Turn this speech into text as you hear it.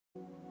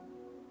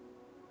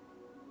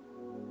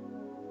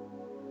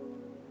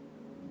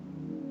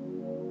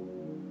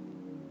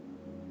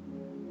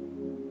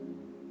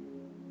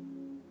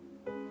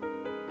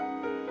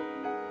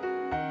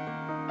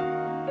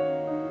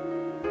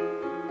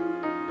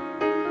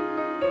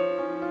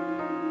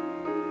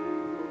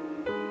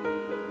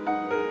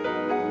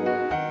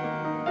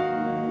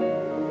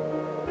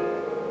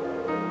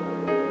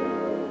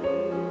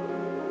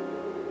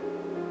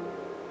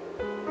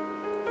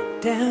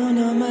down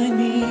on my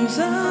knees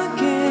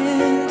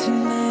again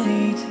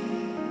tonight.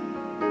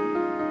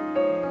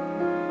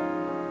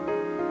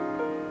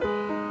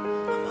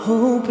 I'm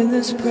hoping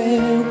this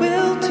prayer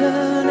will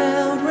turn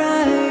out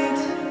right.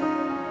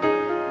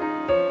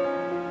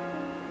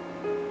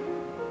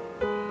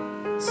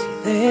 See,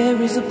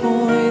 there is a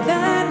boy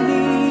that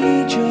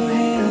needs your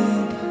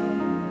help.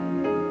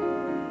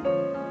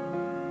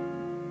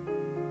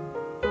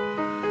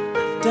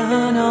 I've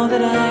done all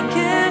that I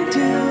can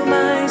do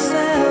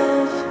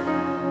myself.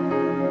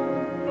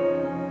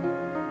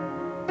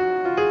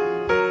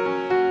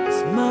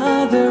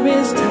 Mother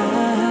is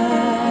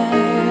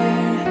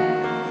tired,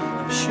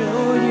 I'm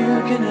sure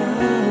you can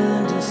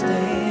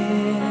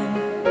understand.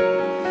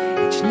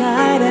 Each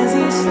night as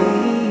he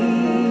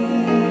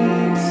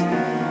sleeps,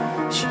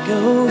 she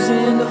goes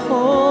in to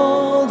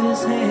hold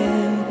his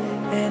hand,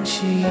 and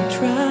she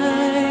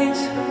tries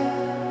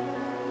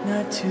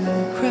not to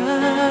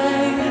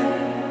cry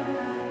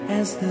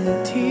as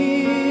the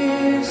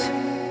tears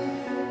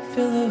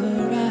fill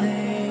her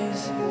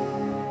eyes.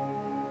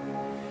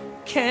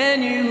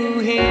 Can you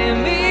hear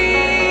me?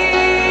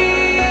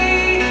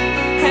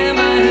 Am I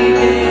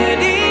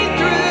getting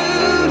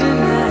through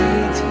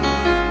tonight?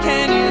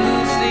 Can you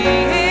see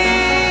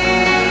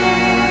him?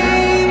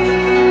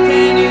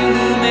 Can you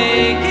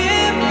make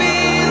him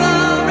feel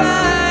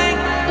alright?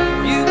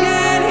 You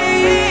can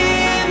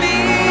hear me.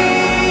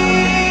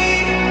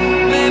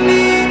 Let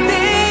me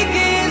take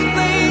his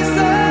place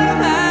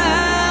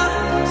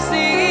somehow.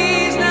 See,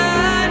 he's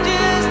not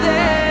just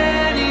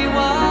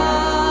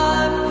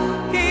anyone.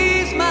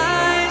 He's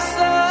my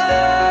son.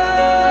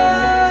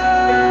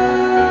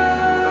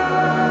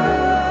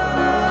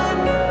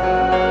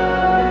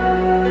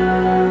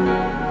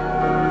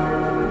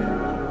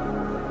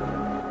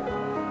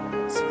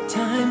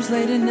 Sometimes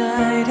late at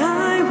night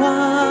I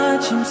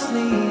watch him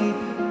sleep.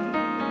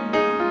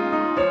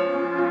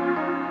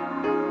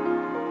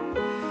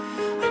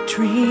 I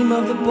dream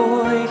of the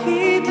boy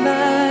he'd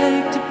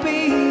like to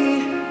be.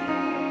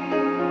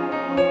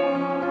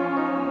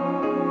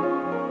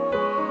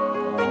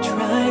 I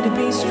try to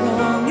be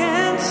strong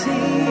and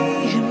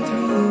see him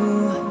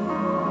through.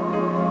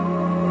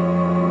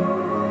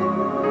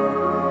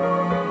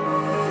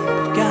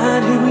 But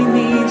God, who he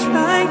needs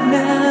right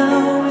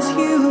now is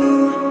you.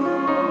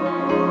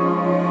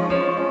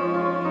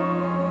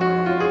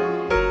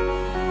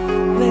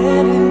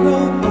 Let him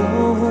grow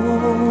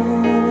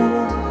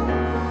old,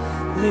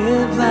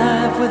 live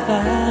life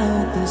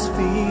without this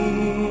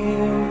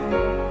fear.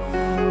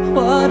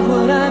 What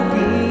would I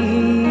be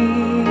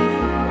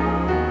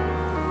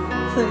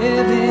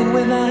living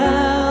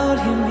without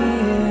him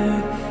here?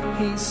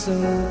 He's so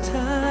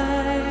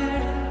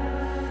tired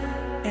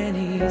and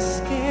he's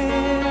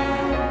scared.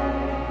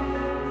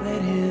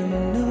 Let him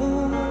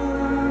know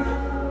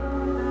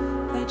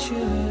that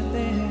you're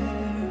there.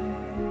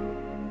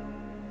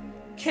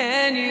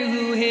 Can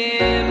you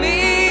hear me?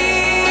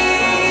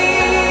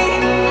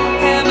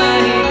 Am I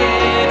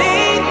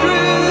getting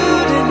through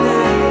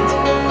tonight?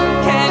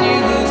 Can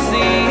you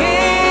see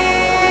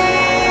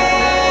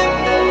him?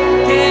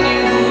 Can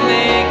you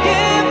make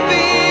him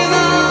feel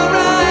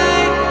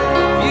alright?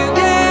 You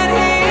can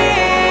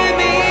hear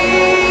me.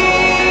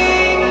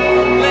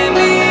 Let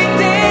me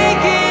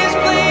take his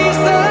place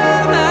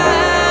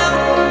somehow.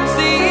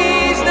 See,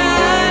 he's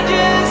not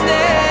just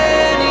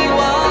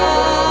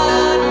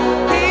anyone.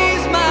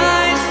 He's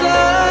my son.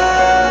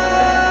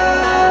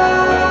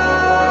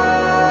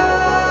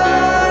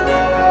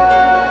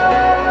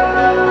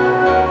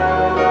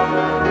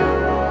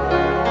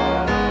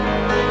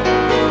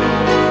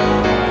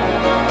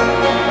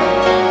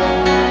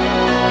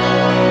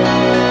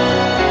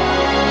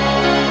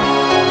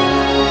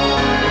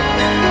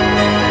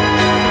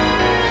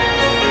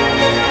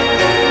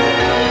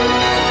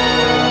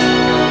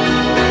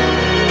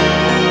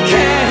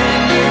 Can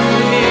you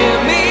hear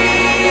me?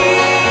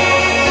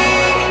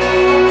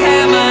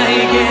 Am I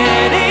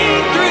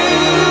getting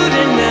through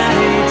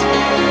tonight?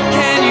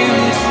 Can you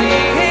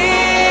see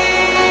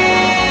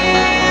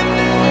him?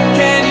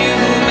 Can you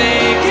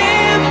make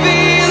him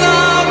feel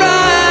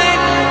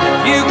alright?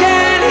 You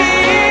can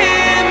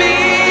hear me.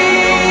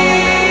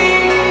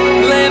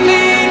 Let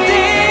me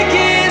take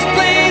his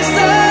place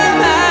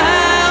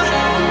somehow.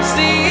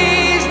 See,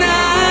 he's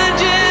not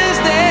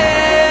just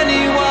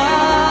anyone.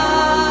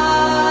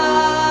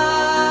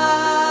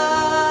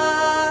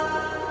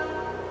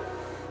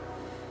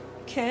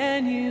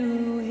 Can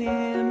you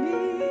hear me?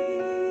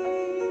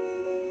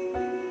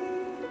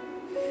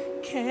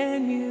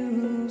 Can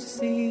you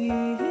see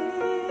him?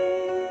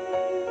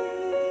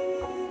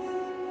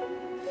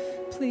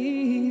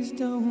 Please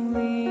don't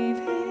leave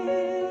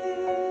him.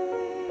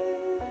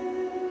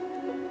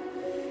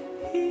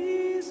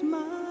 He's my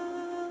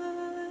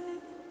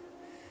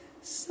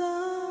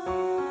son.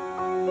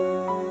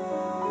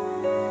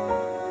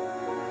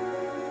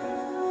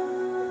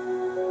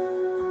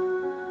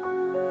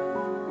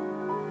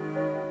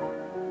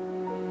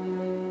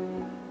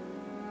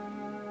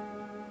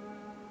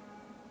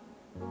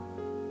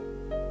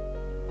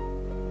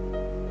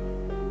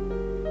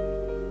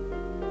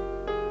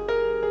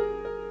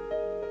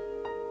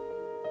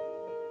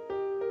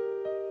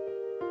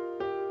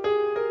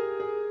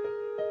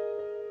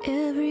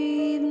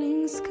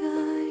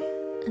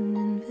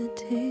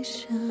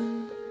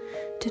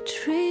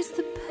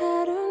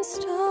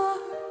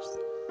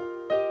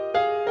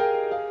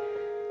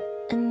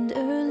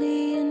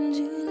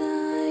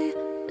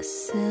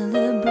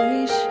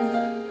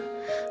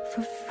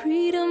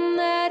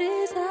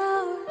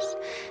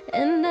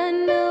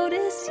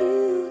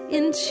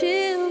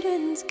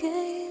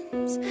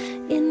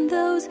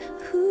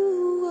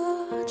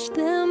 watch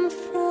them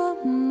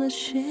from the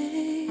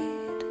shade.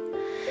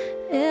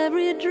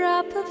 Every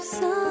drop of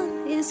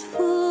sun is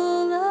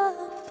full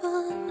of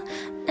fun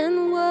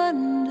and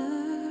wonder.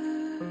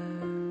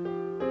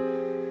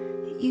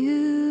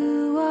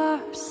 You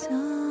are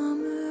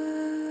summer.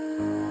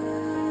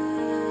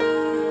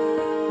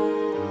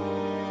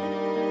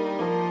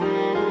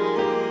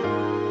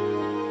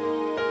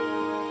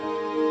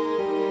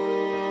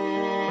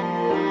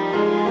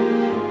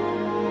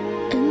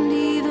 And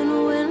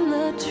even when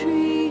the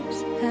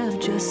trees have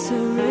just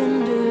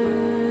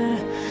surrendered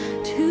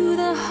to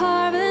the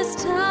harvest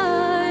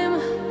time,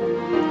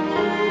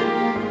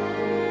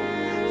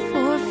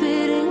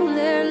 forfeiting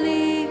their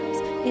leaves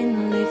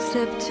in late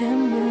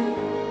September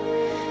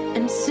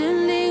and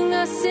sending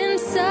us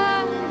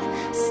inside,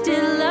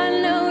 still I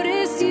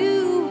notice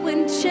you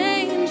when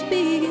change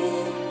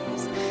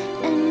begins,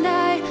 and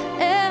I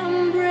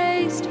am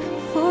braced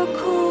for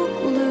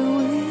colder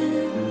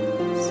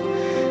winds.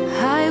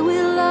 I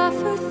will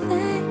offer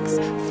thanks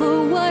for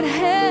what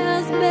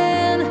has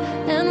been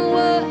and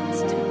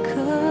what's to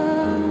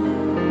come.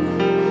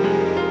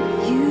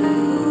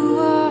 You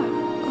are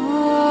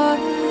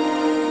autumn.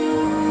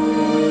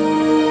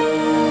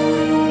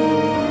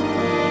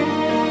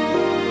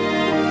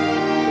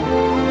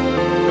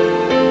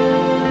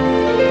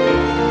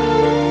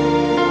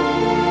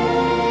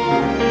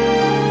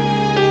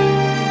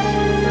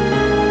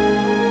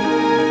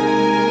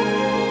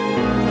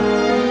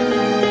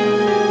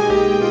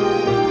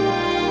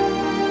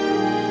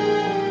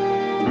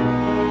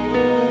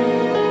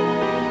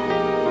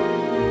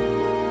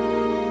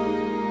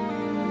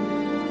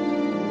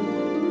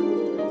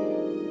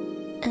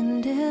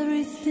 And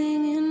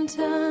everything in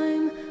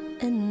time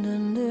and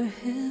under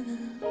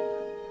heaven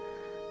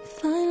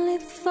finally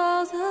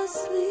falls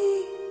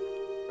asleep,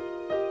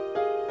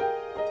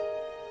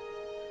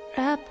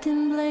 wrapped in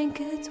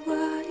blankets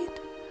white.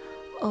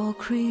 All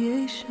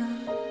creation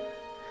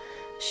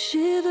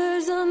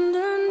shivers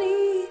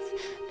underneath,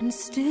 and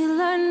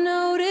still I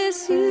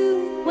notice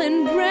you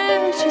when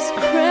branches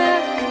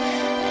crack,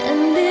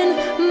 and in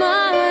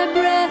my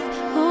breath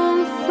on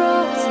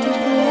frosted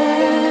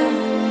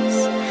glass.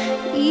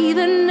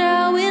 Even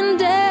now in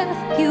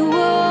death you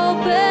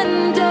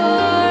open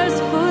doors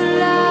for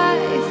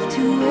life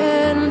to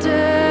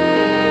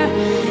enter.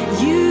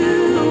 You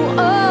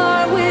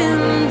are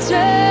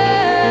winter,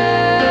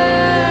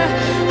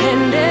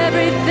 and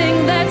everything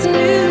that's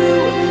new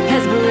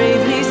has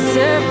bravely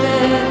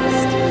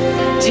surfaced,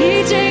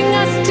 teaching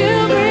us to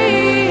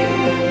breathe.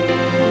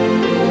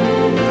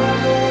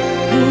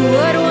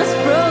 What was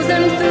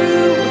frozen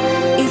through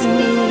is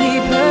newly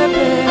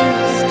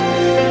purposed,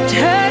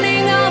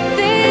 turning all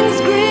things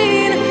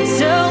green.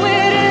 So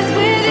it is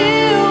with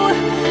you,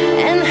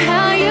 and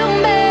how you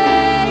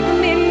make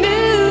me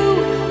new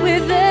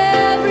with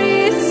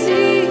every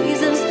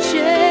season's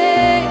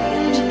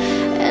change.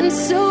 And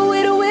so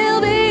it will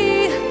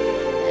be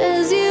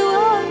as you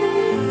are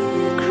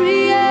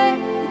recreating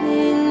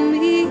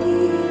me.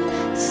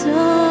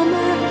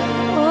 Summer,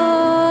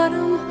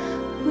 autumn,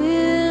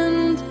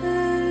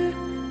 winter,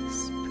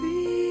 spring.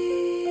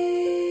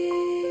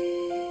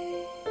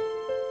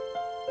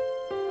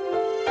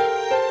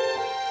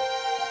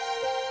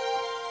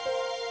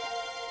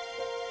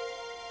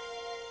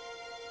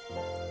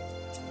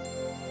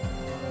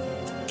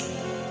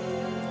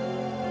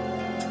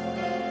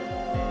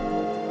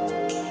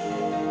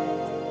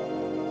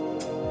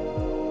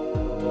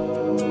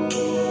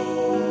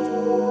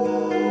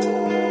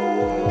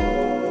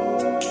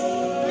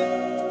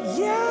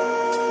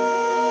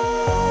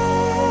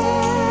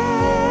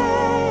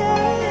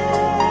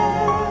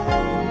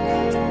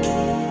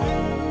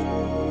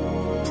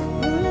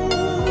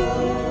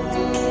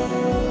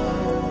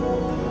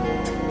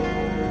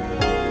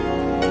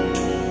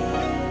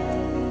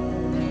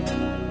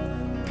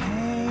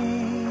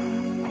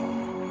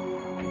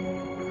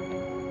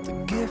 The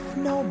gift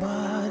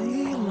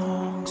nobody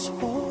longs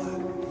for,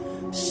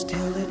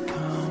 still it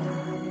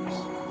comes,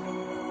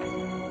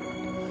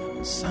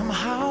 and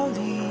somehow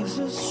leaves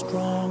us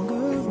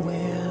stronger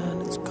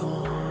when it's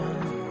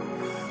gone.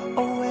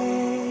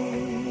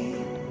 Away,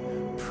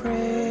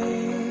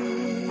 pray.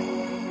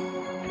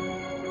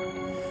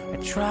 I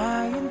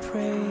try and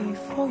pray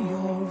for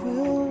your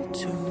will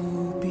to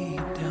be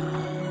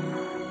done,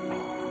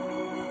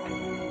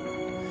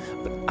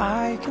 but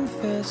I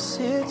confess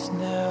it's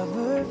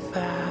never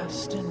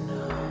fast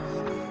enough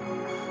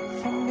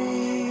for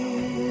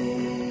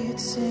me. It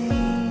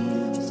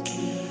seems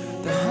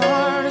the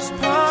hardest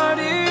part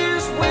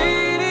is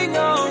waiting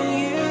on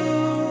you,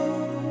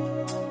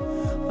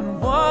 and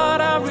what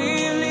I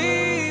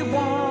really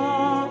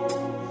want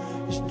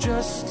is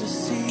just to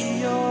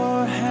see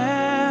your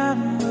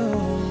hand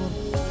move.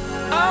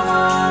 I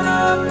want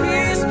a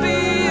peace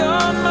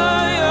beyond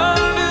my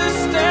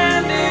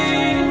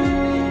understanding.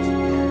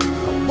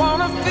 I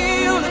wanna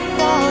feel it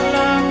fall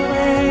like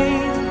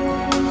rain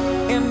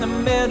in the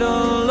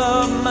middle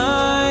of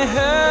my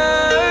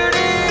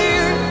hurting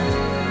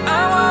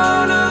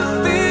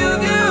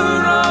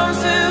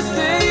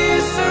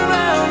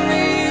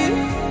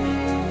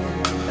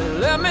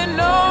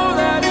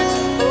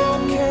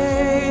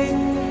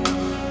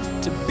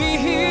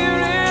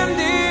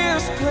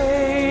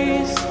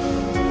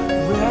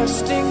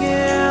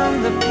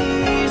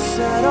peace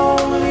that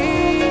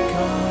only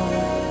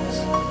comes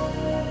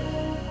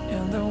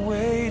in the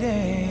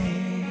waiting.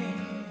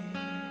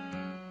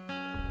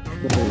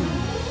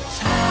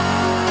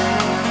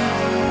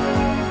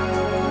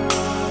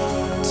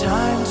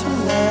 Time to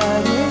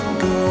let it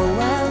go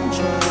and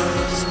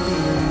just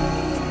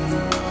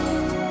believe.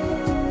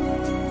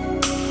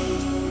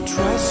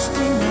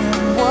 Trusting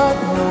in what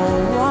no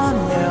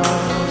one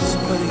else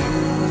but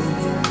you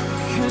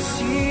can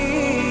see.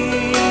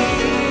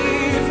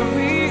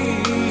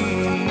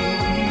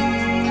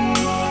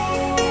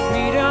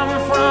 Freedom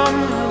from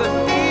the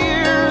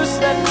fears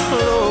that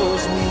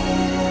close me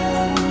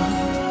in.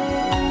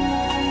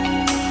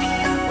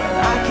 When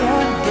I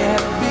can't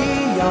get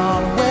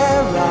beyond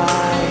where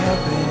I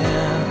have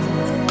been.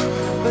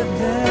 But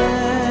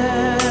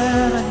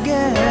then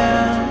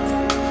again,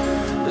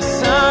 the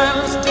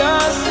silence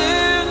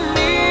doesn't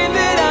mean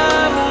that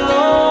I'm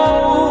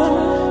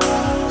alone.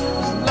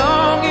 As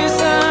long as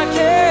I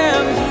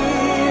can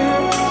hear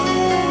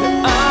that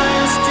I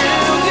am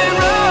still get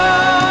road.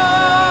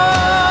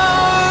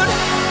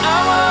 I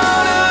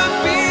want a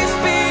peace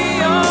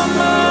beyond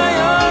my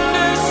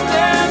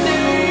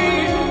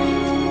understanding.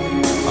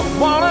 I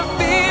want to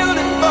feel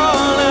it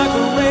fall like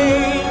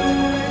rain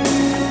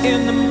in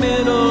the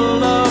middle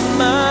of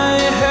my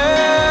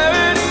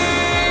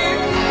hurting.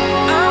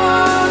 I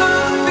want to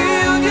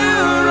feel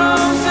your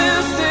arms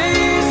as they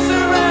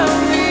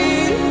surround me,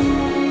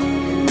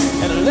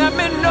 and let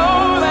me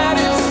know that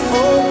it's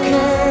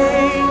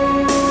okay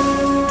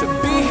to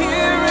be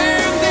here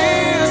in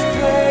this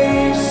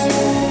place,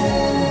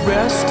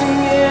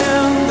 resting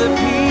in the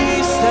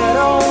peace that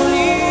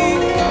only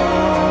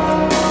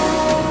comes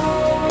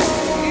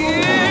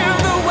in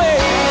the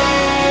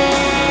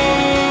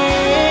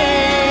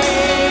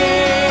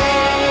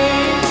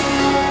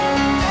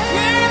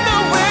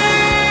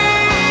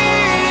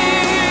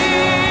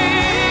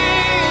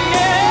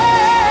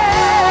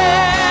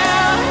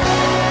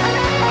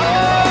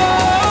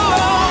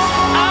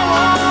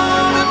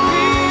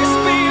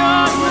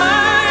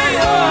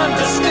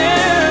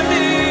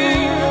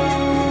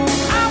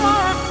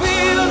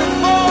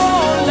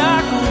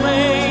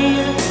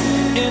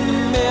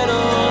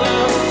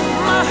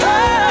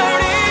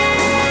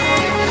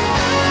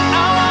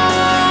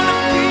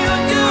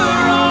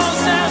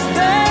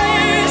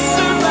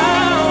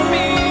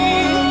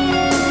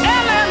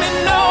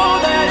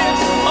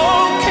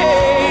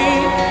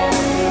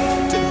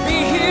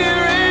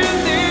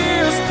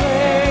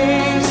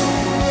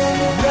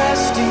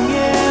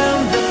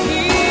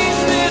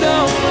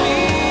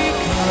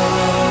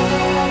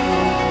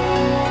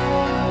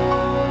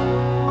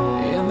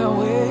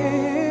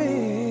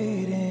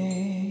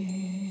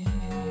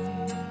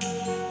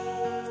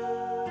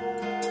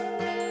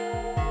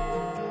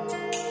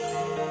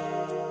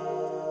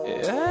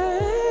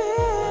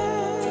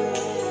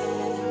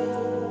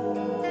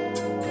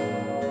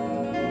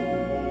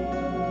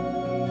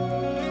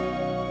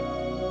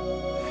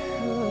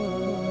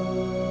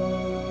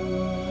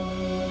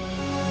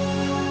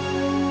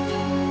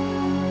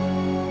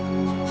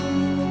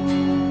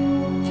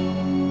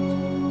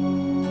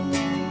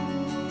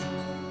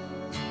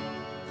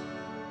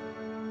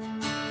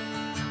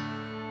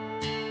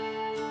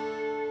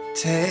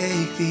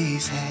Take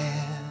these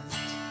hands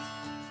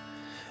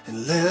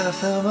and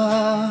lift them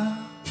up,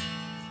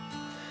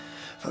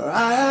 for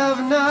I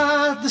have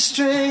not the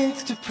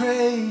strength to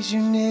praise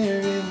you near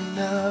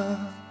enough.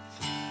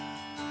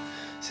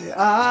 Say,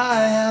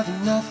 I have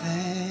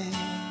nothing,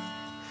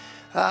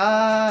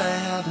 I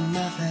have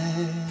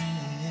nothing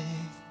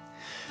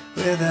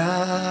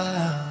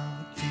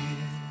without you.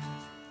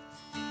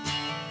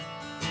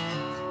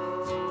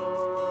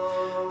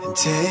 And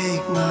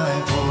take my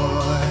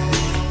voice,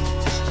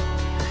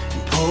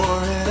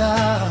 pour it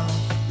out.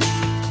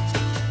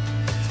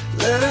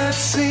 Let it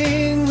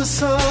sing the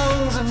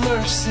songs of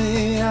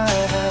mercy I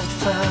have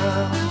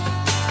found.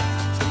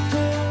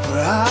 For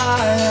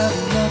I have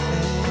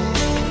nothing,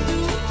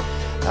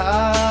 I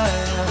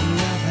have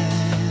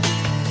nothing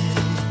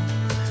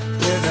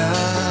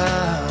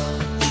without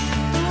you.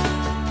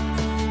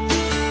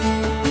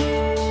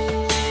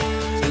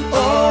 And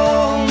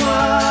all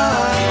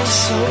my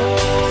soul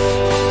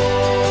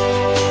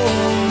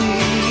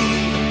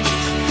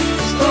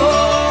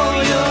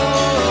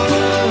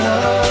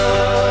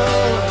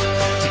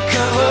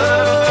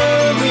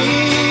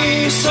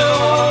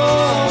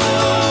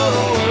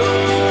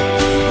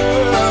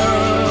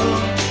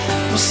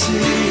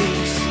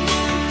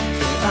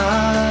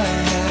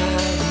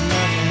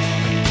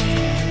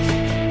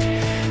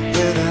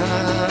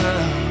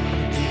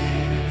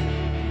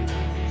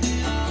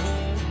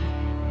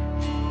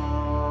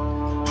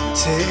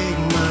take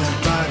my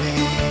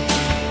body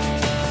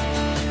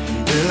and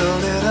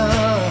build it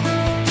up.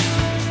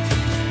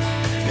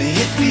 May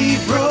it be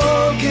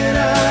broken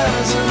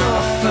as an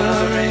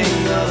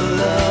offering of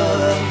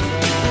love.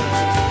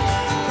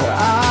 For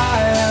I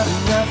have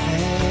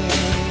nothing,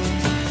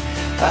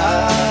 I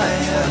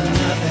have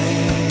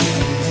nothing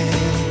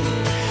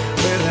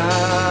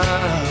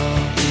without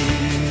you.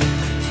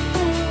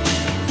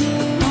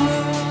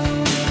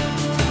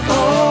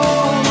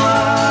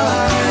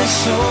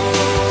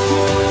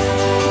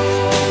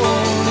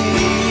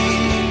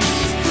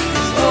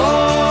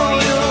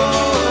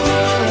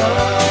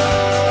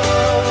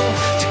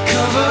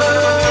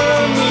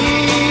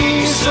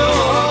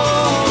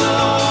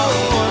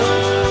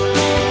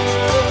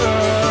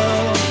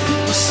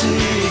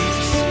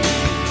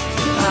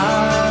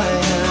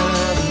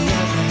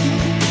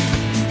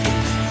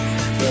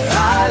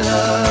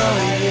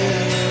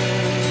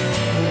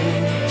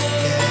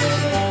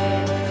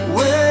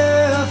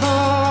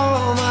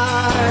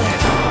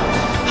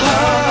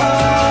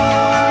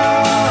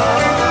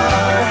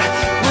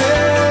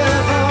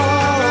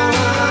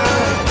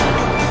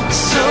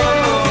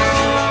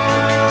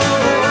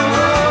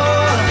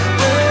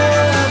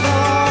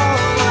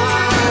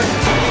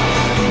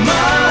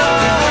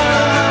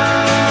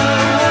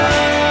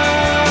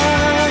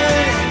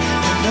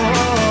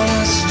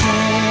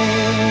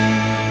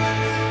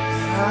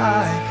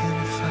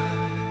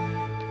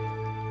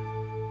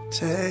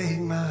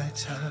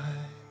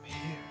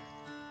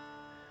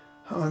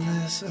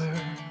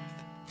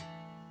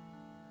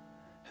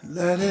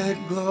 let it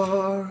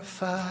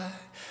glorify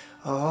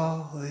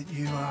all that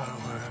you are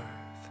worth.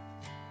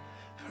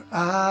 For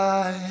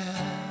I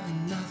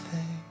am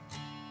nothing,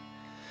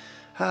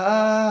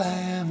 I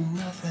am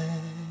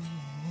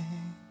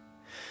nothing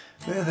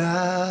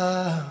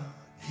without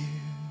you.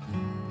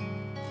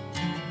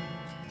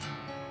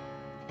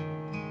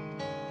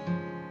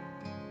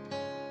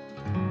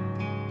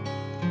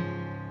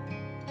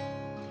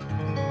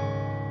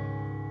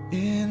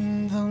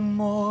 In the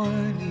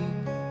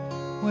morning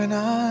when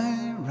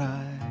I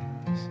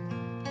rise,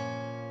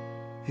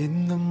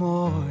 in the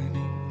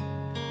morning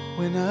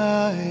when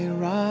I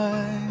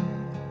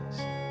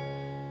rise,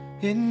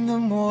 in the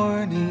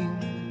morning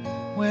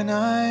when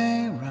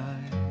I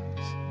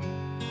rise,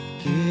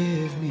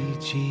 give me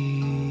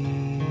Jesus.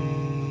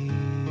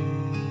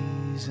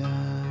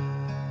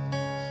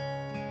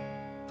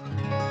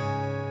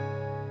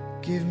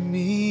 Give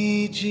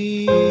me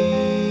Jesus.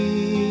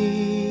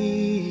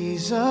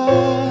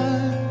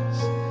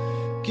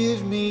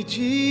 Give me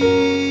Jesus.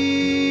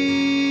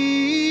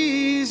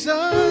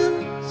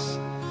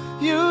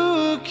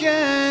 You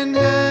can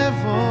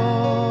have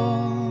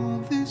all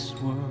this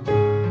world,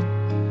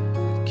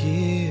 but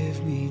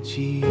give me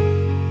Jesus.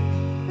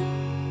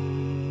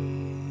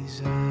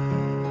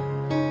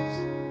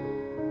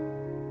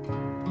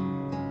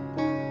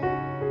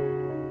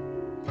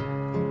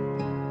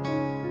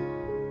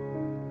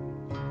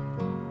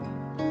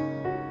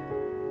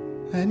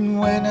 And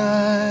when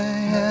I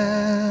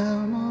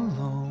am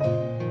alone,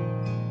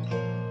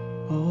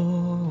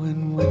 oh,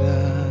 and when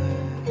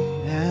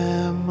I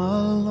am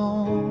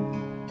alone,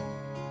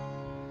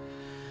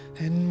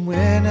 and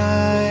when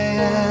I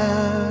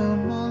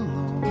am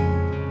alone,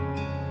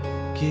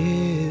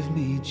 give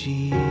me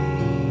Jesus.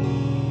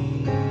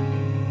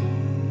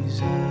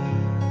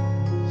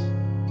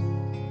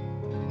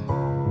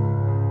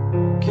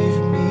 Give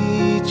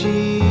me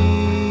Jesus.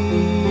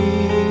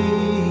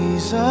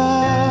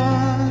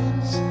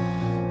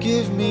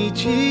 Give me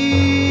Jesus.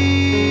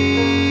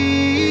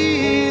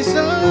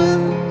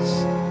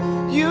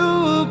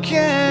 You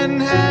can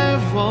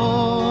have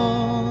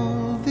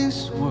all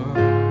this world,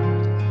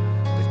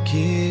 but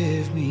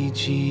give me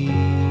Jesus.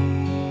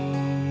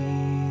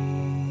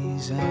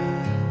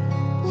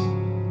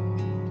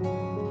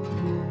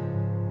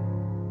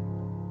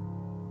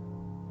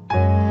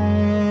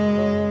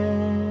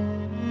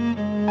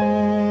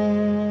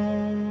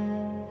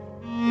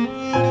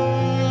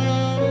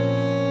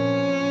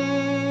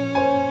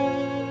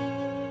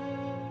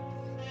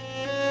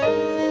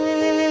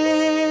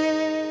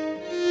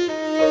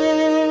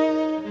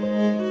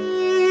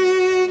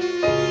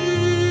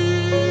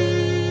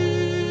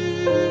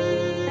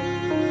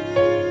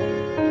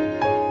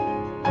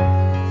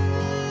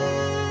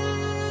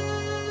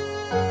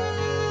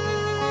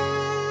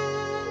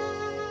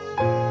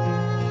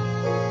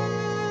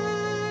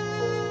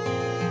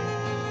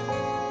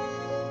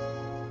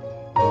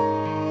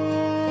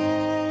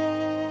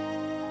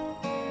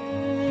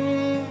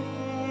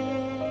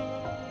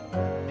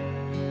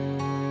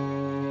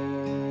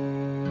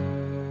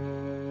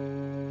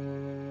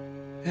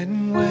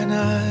 And when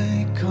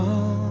I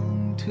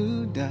come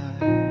to die,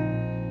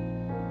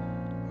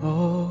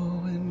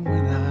 oh, and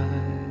when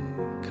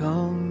I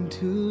come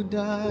to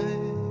die,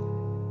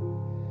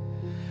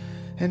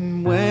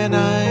 and when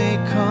I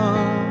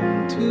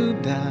come to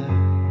die,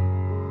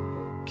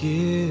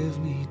 give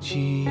me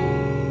Jesus.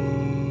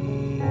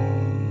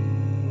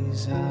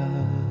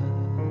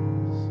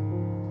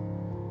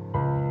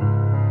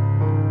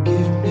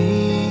 Give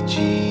me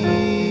Jesus.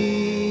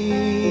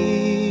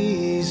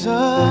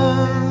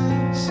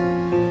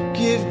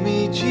 Give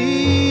me Jesus.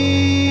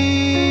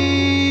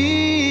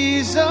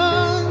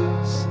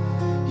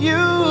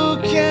 You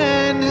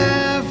can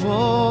have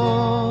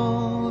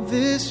all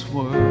this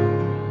world.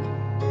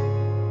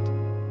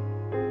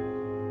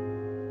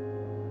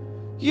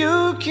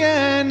 You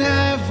can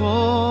have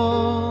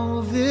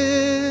all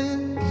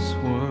this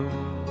world.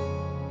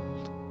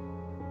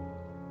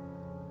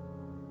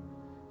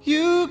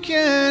 You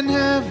can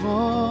have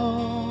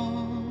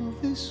all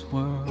this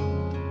world,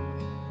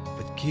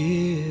 but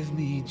give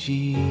me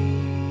Jesus.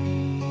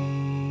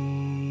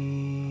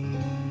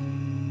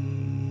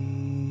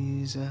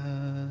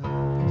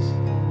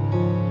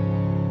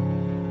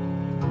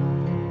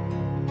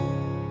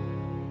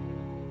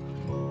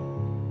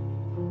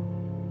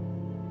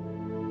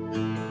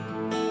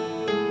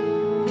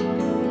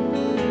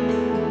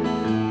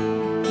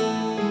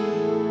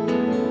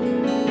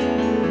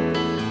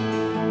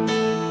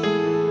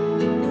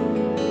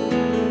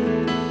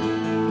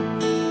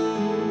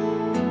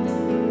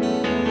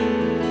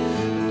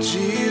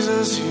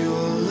 Jesus,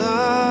 your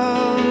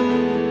love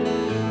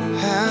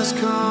has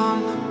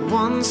come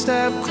one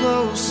step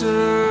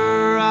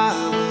closer.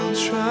 I will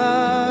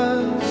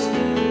trust.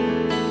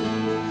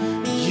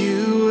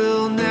 You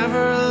will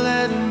never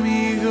let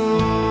me go.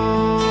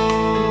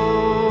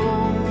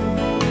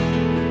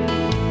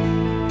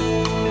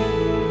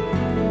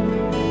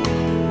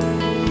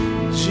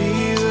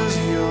 Jesus,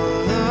 your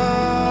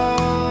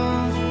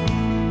love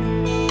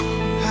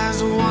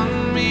has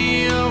won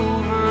me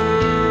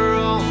over.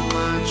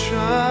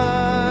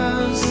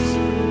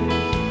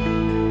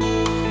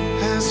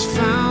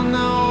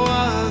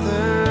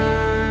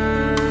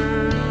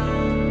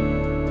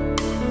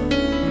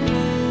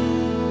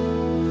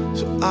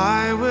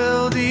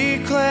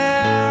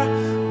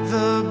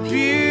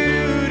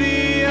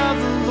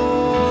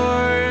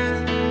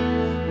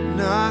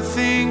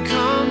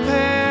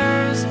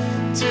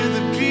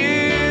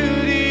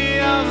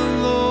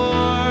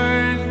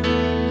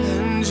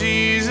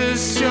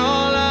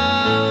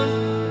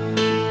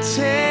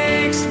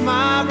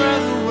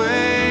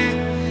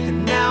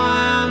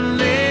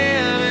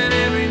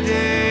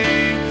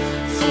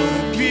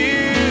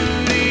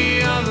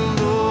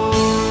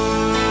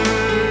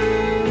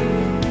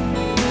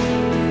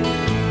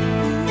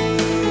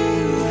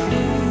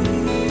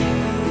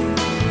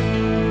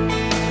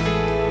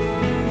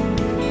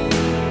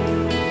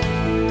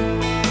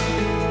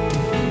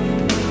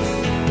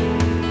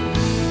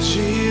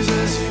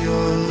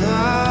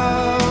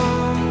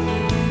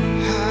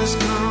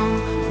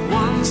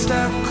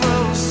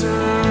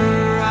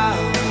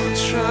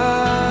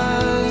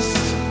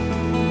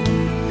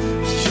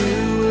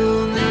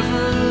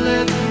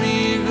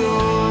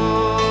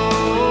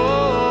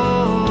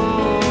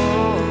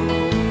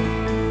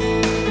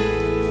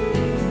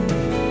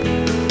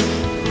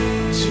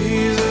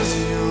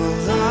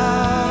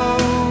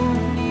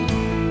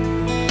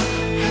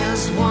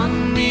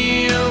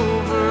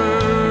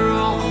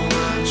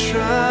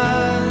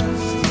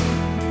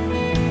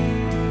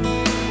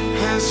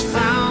 Jesus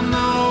found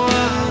no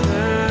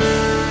other.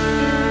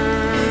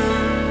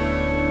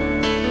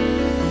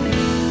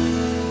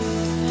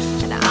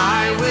 And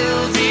I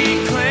will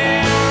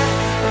declare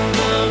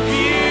the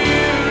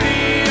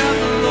beauty of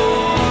the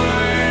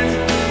Lord,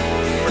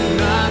 for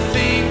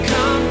nothing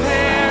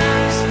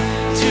compares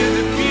to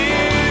the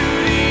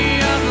beauty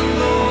of the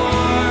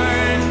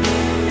Lord.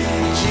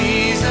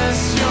 Jesus,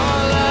 your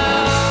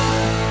love,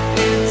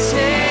 it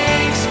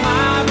takes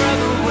my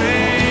breath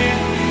away.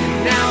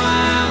 Now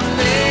I'm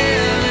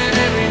living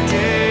every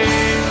day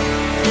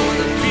for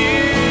the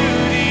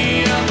beauty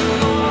of the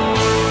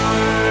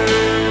Lord.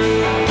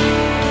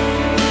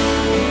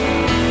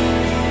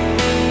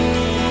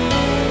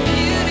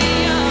 Beauty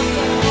of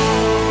the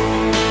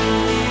Lord.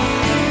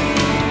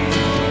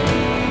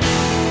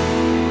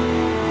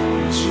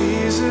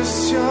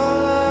 Jesus, your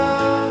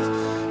love,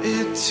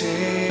 it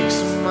takes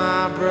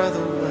my breath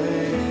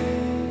away.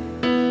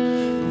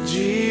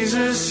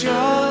 Jesus, your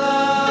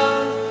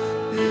love,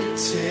 it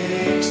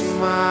takes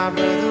my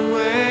breath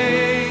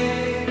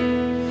away.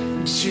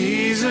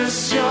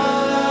 Jesus, your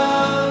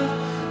love,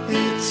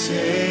 it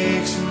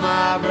takes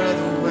my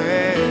breath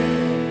away.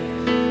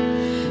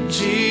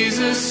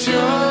 Jesus, your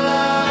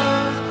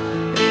love,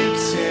 it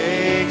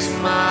takes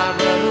my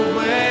breath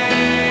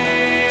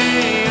away.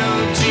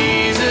 Oh,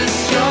 Jesus,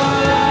 your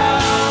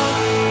love,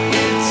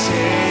 it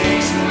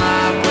takes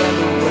my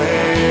breath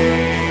away.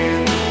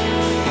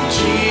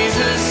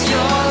 Jesus,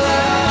 your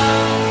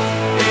love,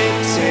 it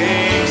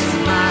takes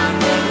my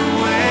breath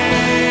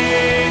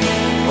away.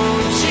 Oh,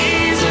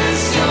 Jesus,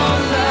 your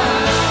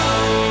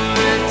love,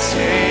 it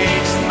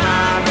takes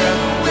my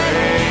breath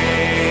away.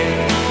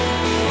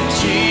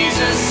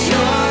 Jesus,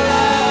 your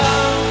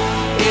love,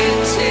 it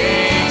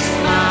takes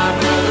my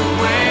breath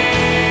away.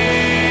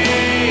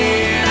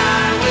 And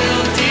I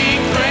will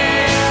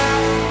declare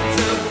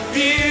the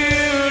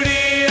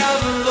beauty of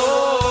the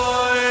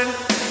Lord,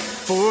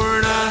 for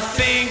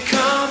nothing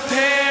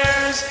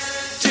compares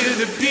to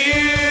the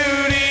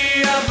beauty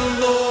of the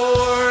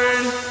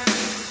Lord.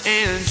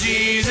 And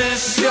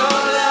Jesus, your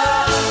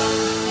love,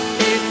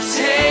 it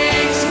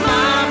takes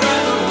my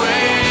breath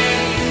away.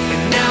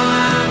 And now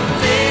I'm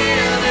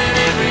living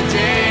every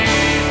day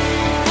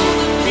for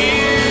the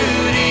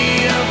beauty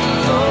of the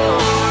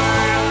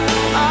Lord.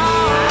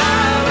 Oh,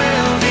 I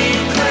will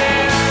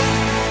declare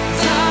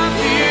the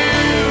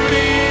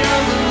beauty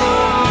of the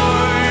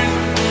Lord,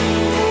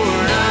 for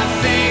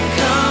nothing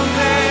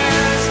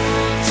compares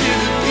to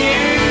the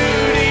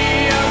beauty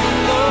of the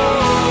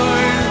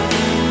Lord.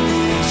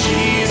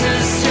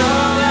 Jesus,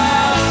 your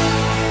love,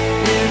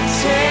 it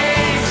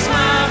takes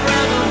my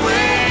breath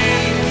away.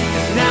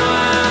 And now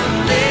I'm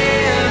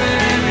living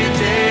every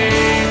day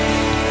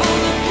for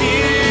the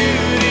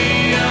beauty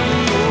of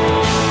the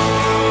Lord.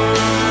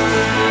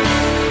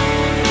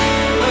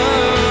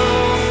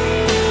 Oh,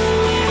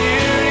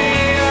 beauty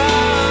of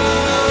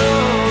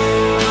the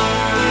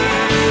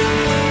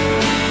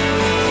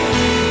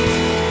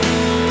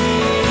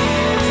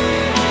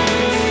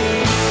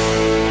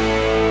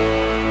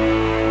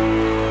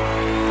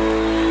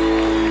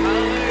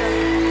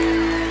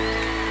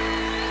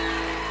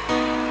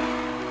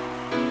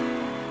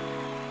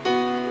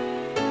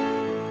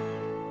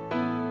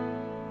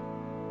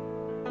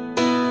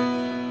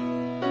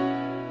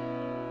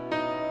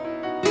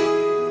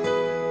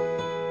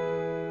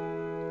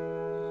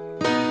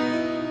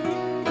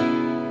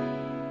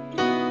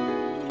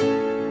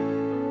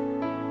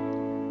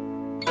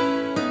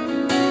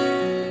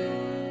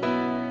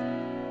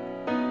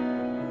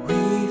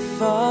We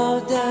fall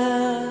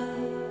down,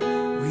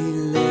 we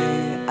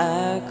lay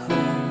our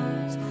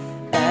crowns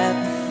at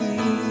the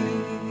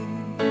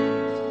feet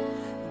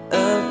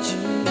of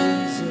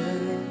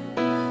Jesus.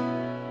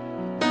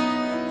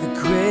 The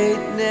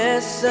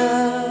greatness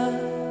of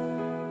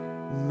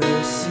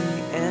mercy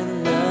and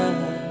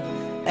love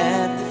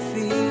at the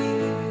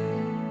feet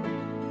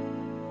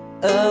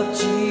of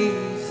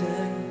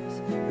Jesus.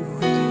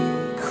 We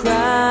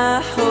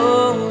cry,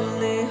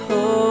 holy,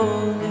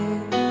 holy,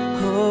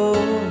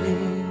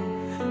 holy.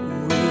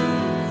 We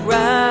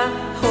cry,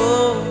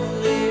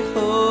 holy,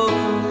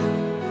 holy,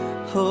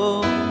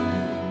 holy.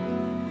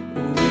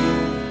 We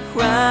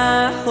cry,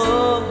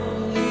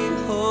 holy,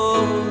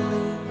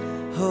 holy,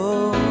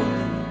 holy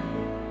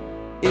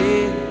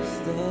is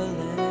the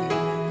Lamb.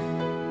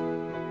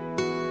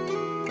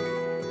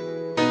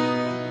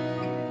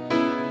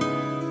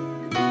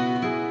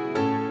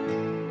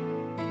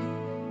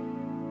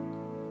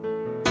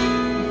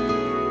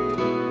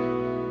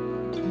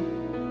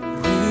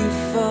 We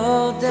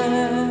fall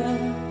down,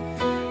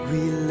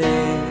 we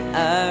lay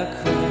our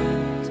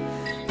crowns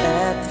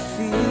at the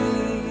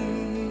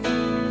feet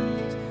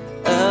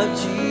of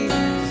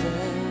Jesus.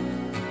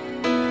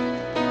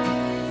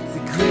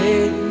 The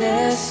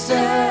greatness of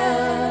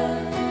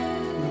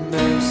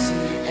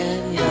mercy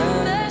and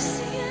love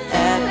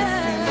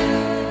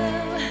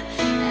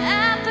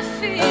at the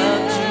feet of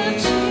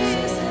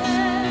Jesus.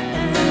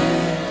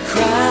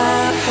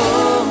 Cry,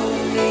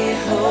 holy,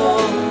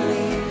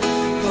 holy,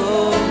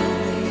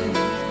 holy.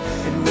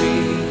 And we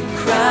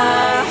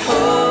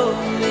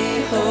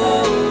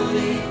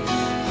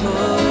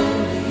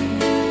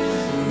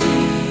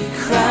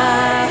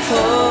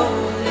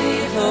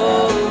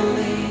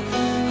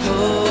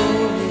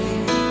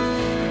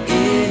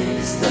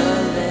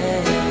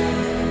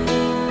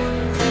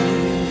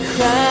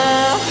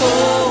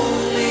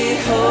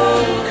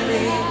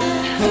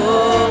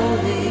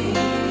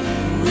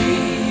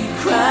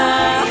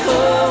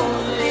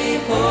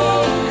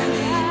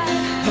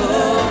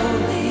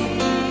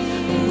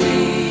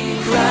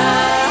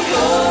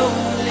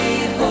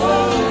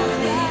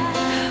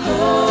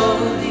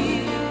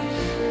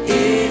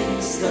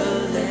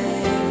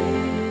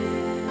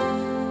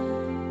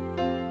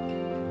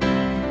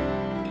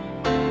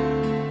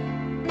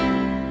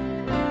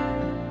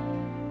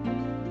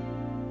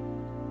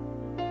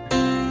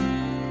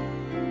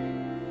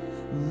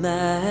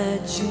My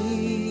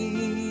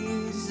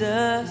Jesus,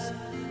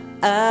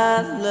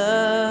 I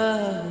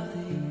love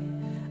thee.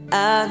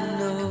 I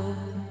know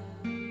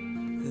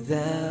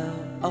thou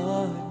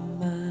art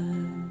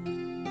mine.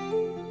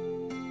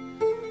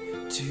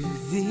 To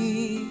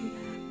thee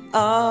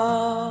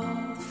all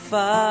the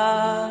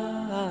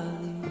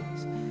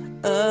follies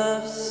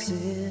of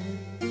sin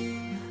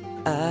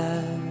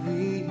I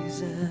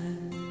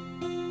resign.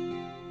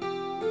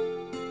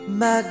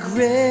 My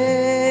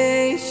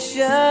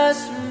gracious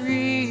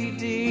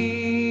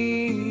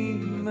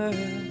Redeemer,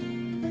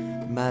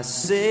 my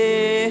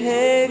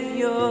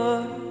Savior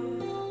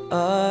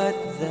art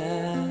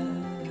thou.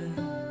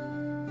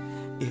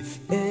 If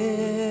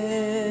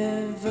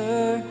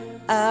ever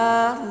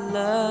I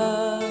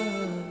love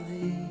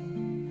thee,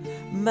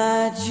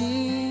 my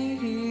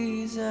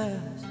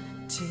Jesus,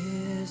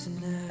 'tis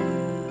now.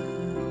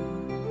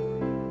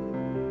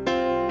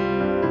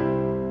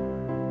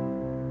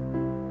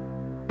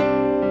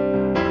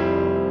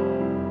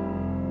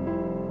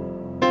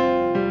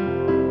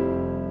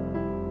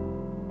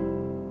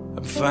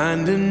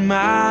 Finding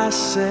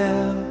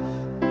myself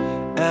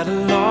at a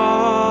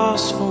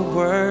loss for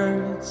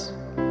words,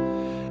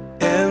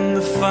 and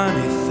the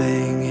funny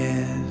thing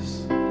is,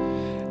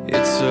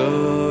 it's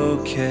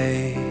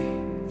okay.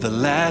 The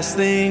last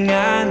thing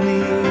I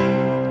need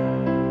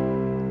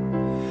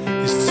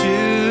is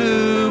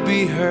to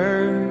be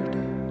heard,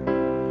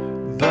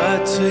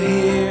 but to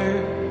hear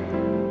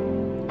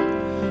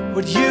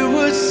what you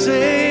would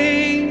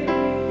say.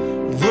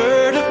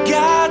 Word of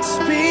God,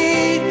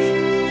 speak.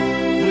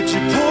 Would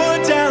you pour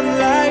down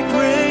like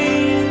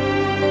rain,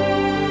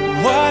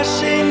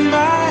 washing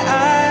my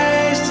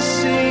eyes to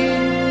see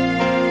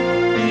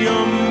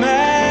your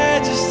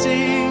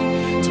majesty,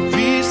 to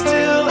be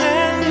still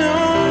and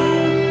know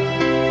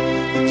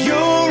that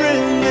you're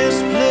in this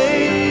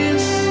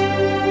place.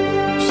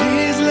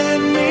 Please let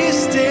me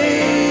stay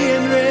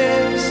and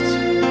rest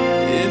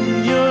in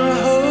your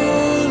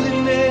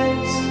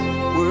holiness.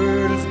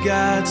 Word of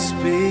God,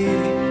 speak.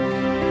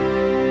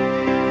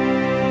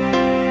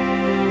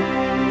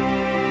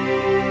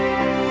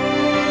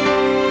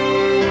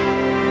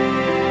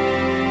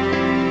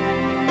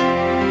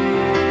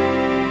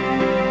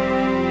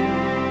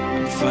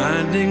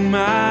 Finding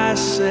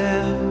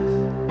myself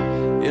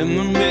in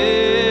the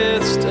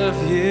midst of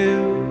you,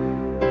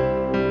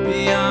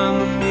 beyond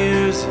the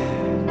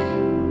music,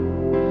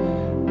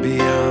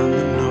 beyond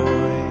the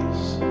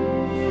noise.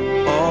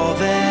 All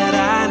that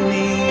I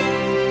need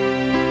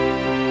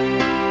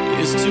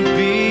is to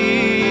be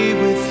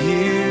with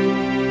you,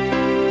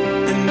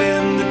 and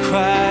in the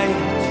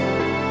quiet,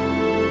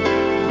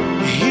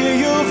 hear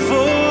your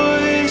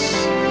voice.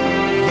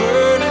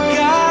 Word of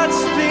God,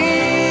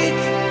 speak.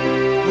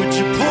 Would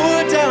you pour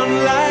down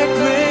like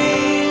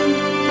rain,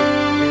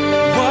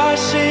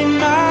 washing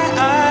my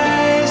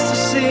eyes to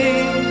see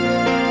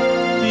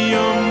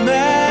your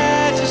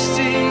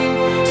majesty,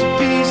 to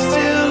be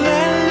still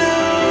and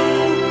know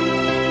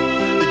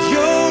that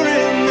you're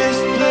in this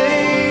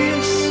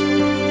place.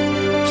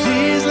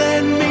 Please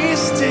let me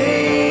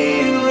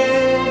stay and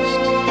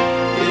rest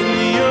in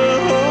your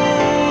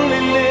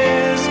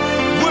holiness.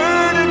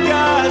 Word of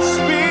God,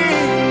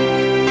 speak.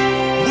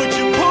 Would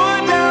you pour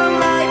down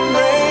like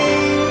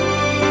rain,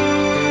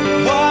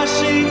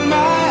 washing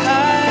my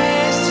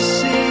eyes to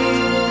see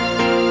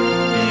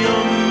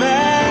your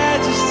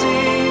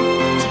majesty,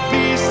 to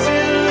be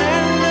still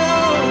and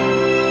know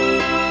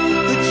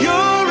that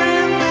you're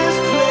in this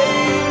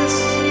place.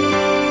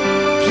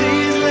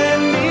 Please let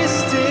me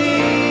stay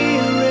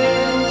and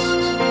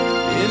rest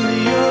in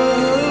your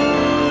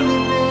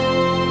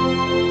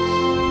holiness.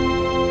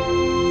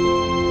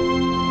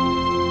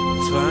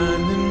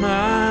 Finding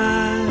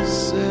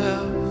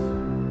myself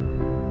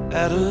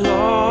at a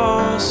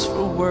loss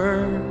for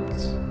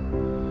words,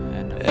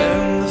 and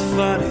the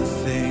funny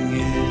thing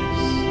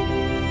is,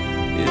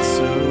 it's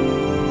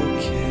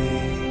okay.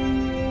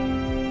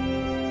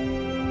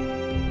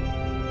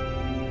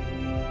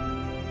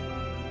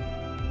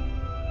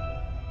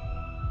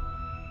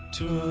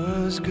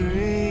 'Twas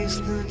grace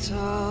that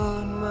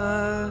taught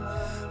my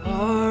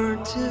heart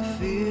to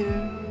fear,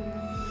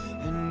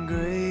 and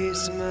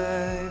grace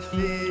my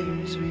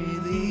fears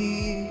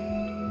relieved.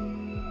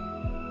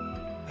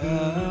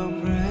 How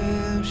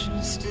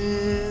precious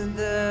did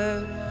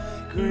that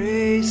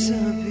grace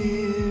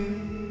appear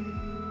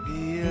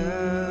the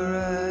hour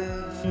I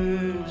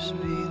first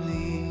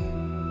believed.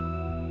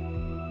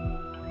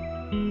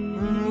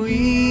 When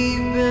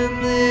we've been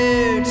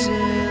there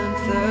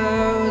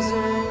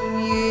 10,000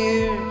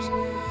 years,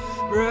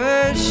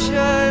 bright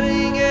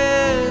shining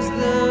as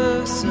the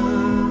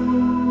sun,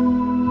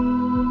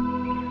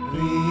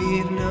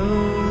 we've no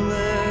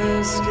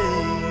less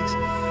days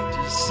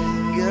to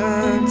sing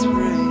God's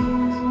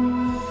praise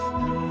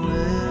than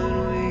when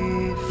we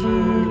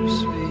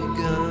first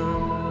begun.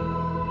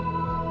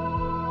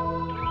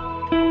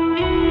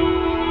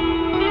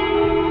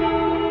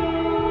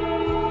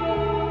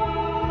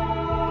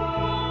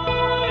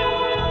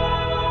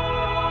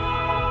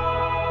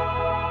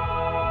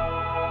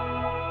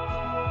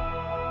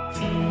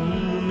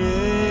 Through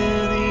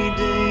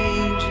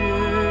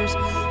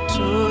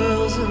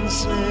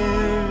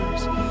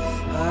snares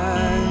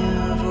I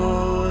have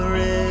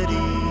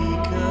already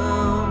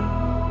come.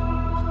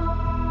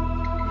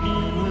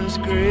 It was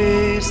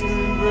grace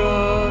that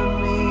brought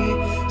me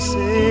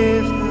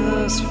safe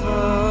thus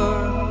far,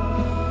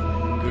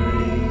 and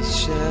grace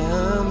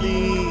shall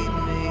lead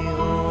me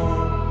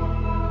home.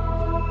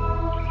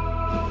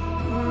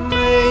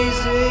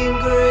 Amazing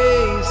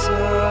grace,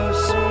 how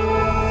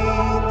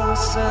sweet the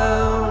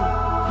sound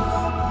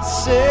that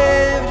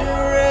saved a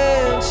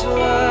wretch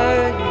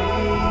like me.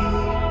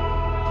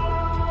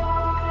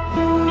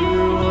 I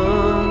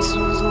once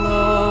was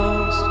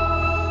lost,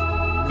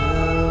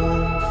 now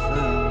I'm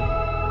found.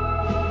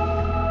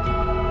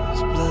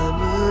 Was blind,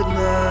 but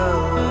now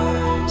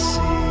I see.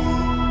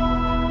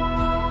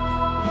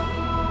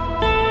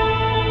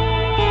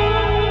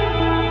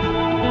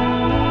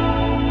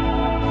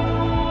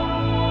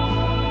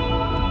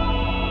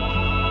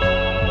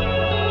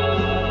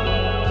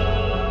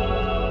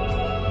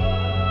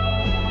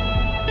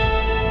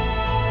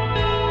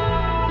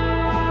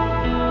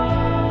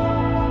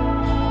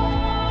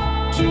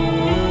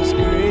 Twas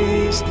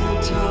grace that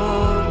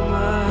taught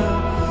my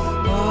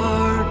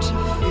heart to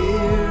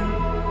fear,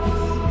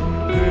 and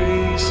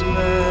grace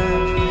my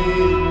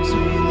fears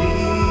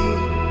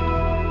relieved.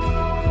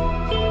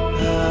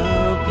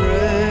 How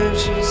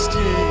precious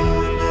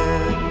still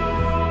that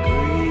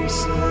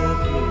grace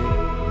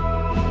appeared,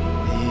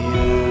 the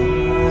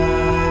hour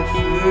I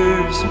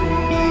first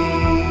believed.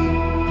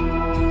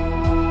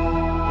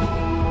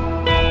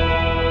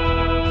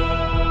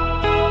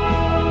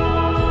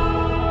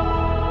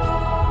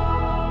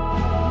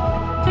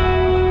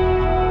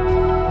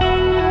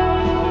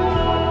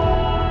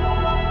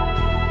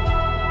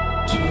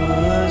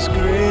 Twas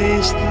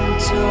grace that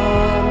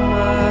taught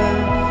my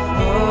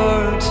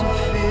heart to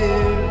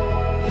fear,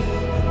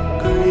 and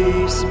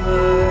grace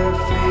my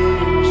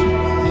fears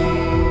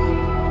relieved.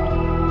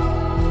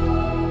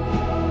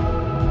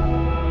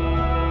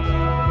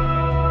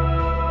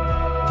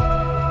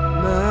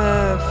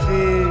 My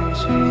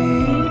fears relieved.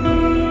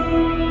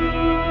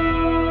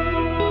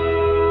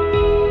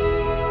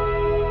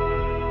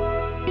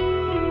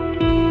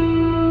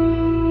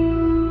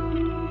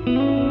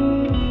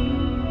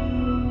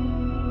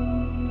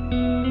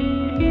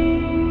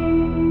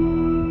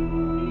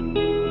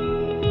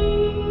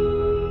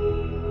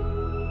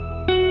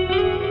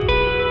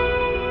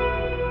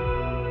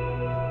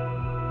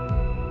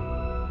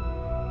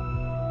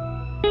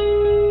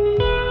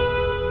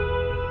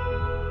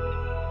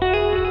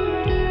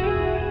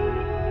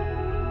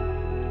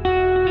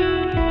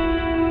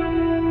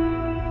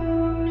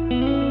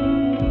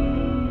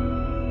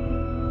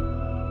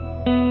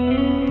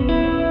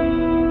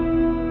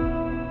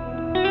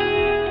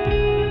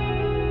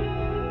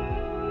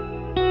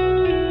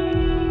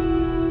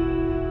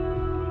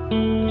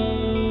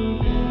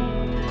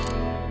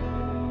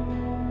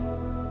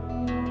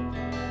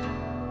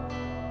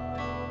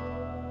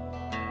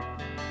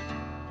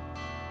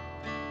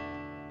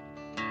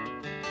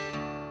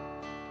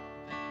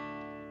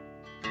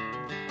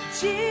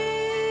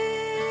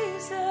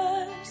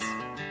 Jesus,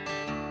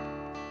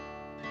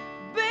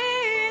 be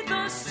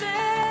the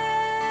center,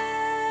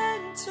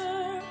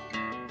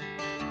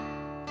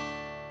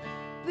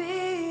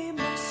 be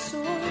my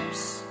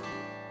source,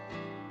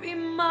 be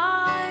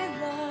my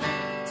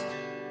light.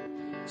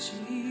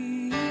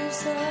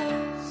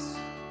 Jesus,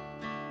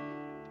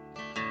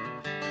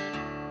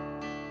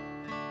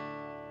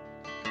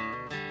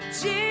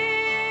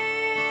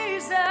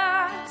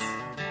 Jesus,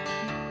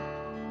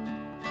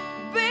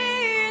 be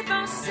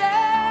the center,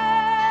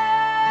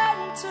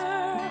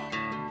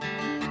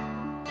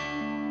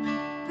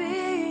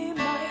 be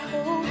my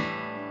hope,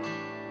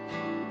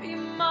 be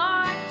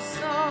my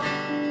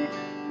song.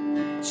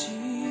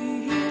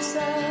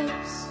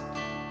 Jesus,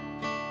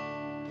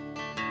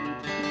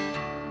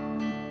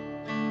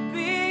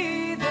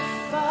 be the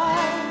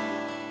fire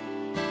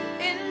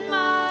in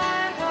my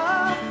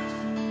heart,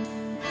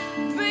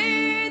 be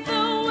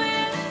the wind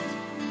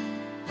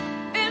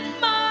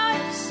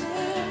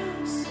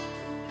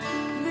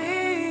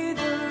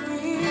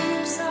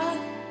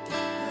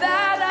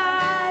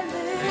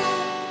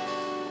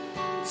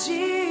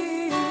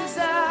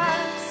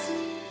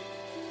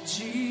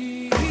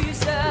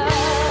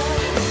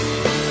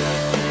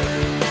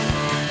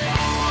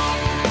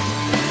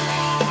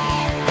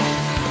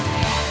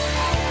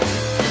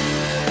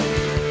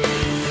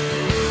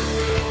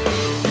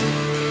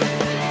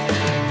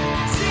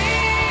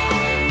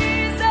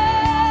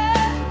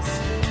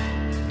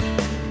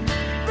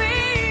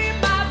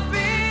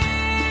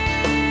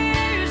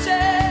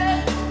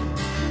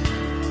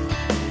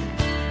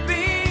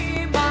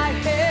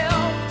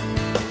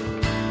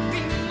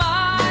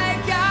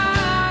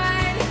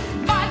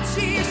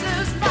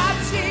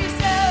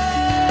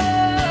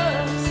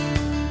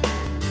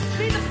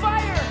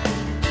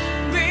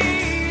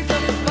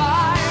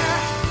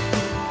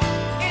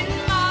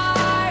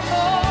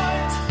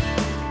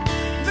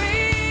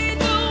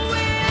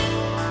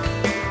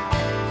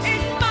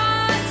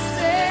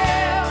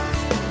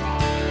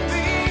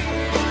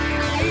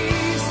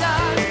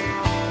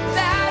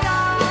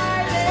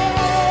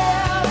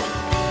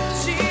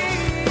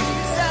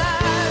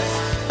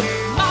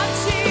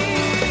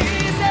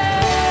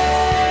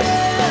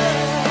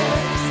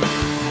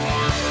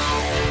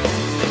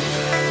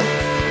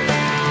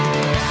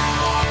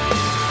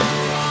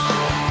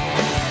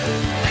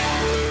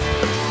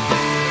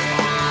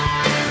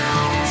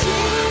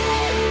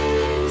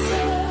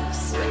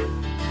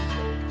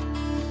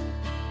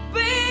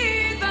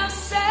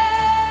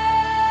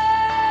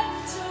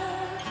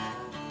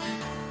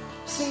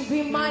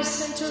my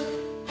center.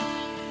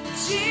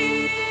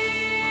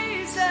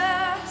 Jesus,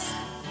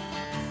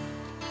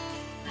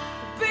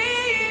 be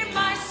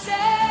my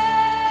center.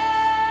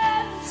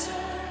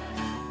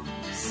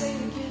 Say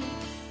it again.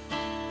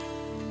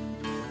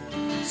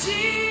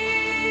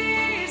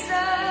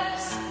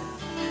 Jesus,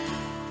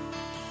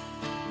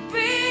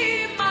 be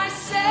my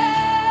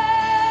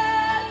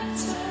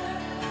center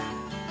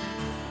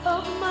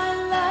of my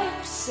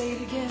life. Say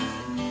it again.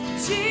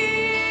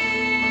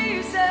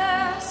 Jesus,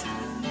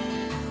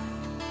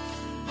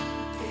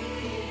 be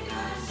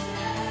my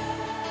center.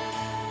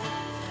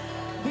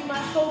 Be my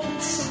hope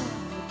and song.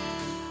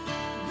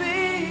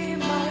 Be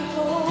my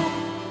hope.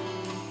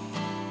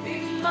 Be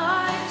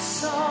my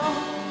song.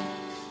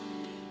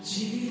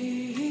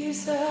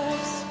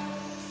 Jesus.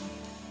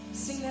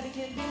 Sing that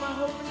again. Be my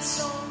hope and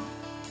song.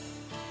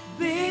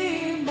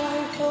 Be my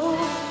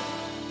hope.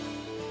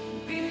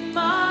 Be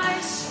my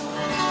song.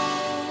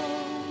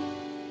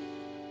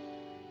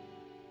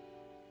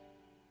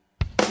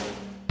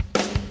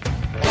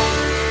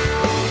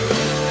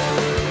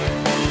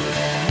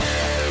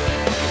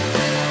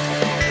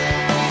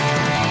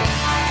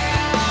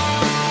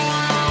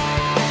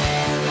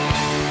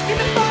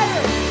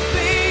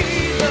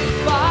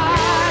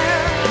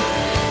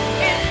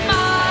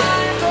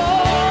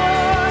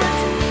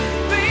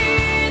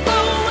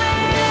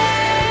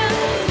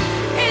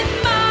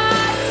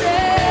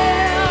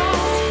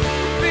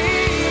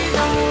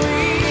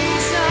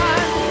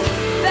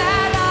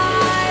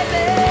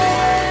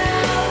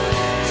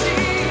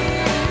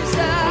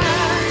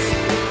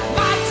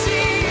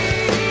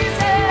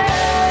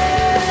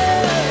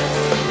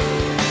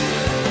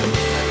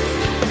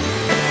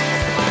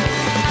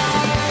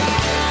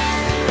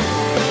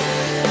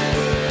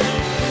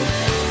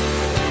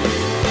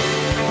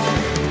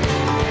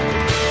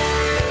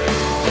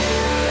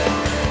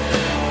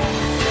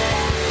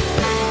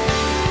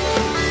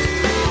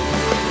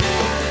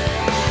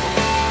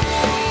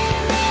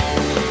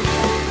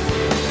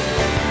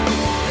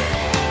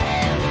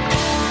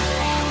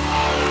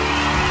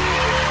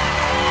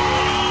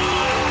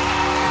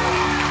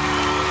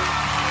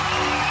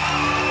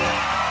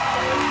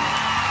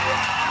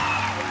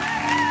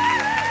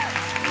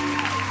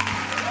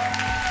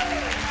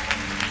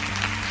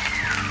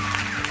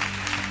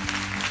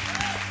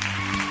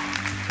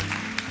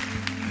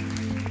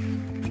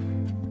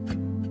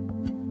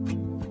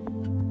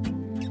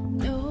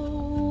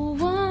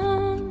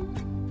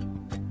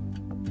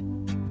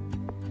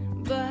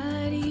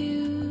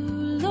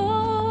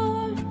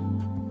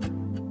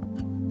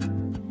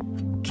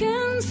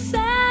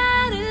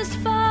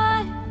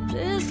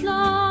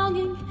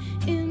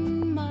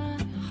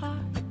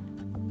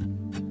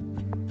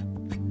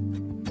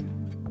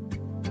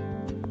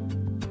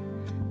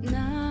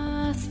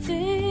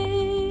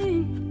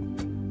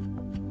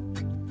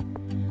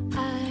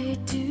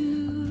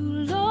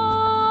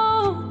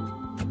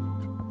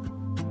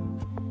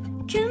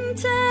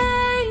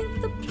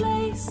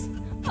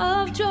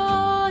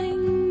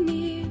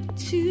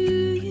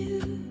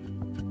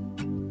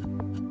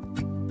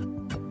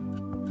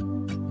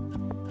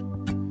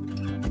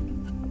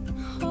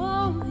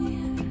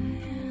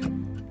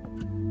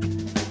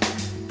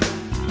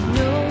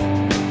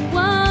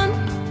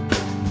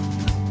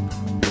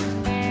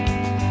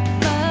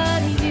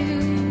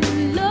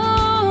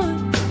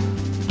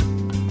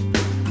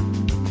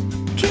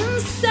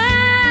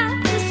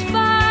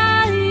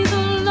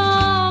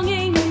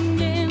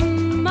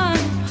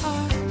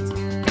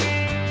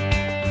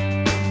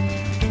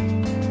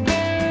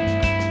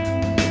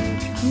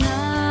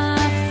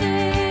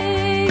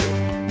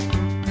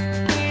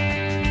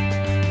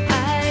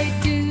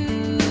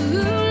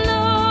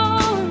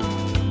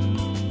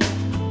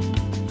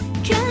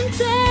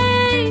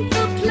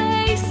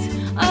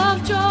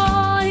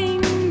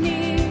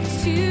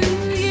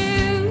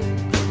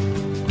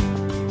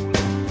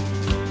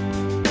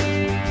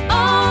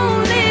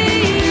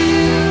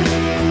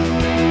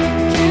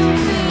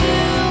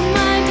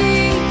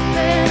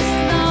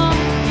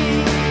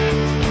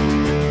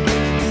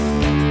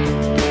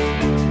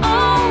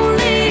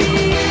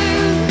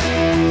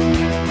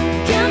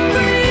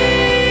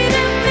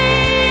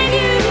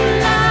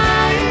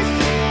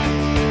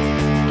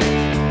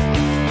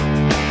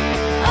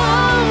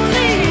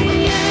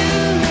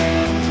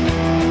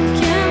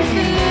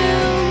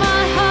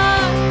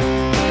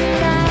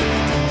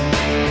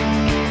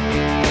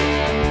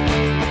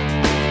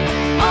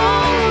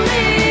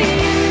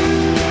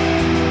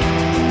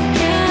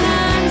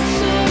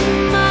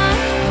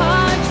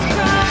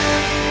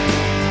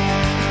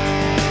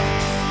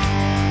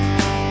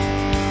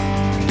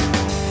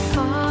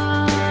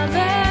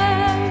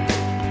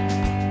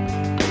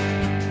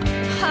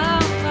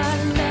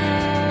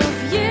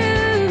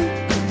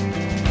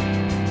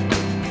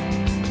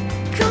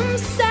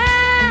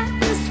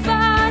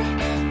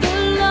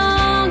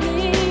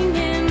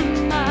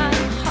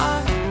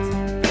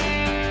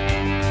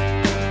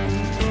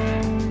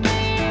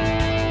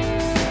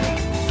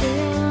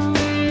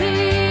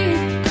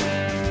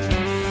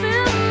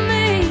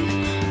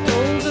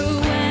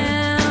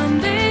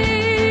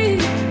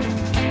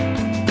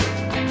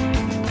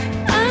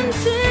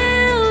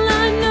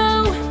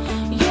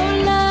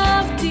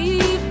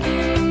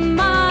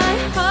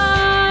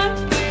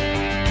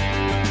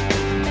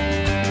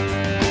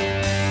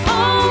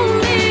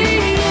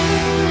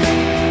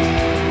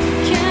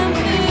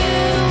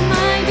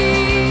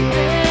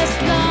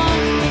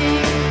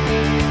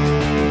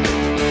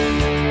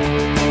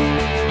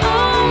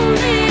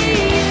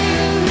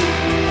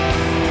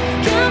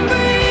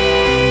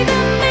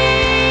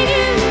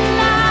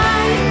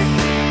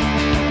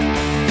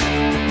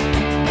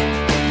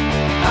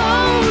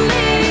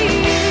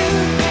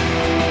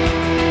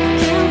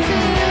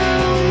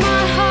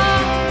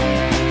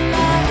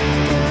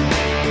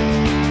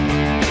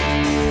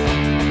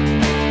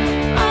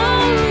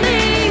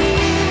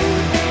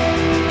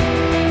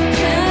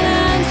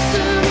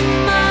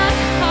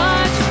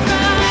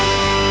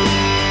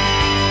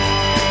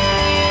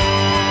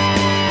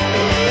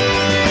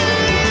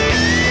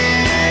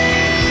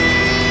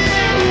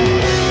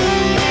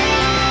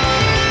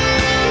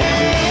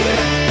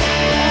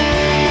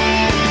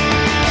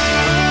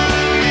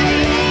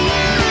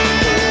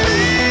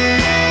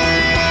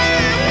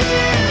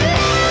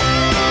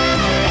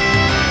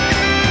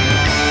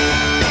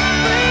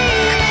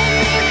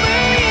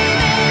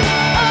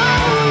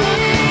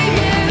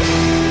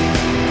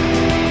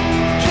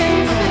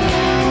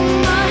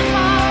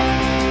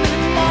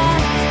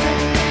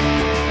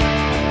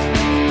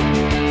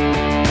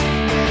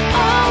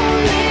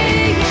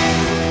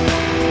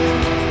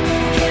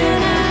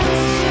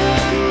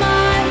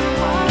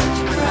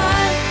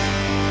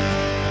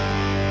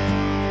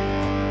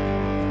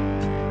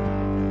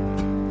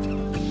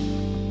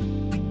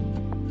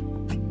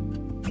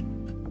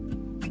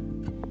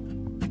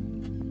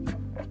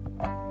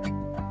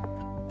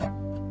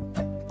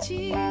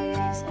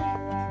 Jesus.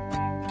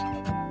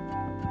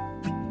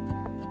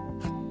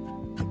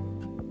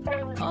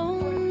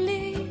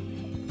 Only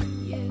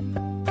you.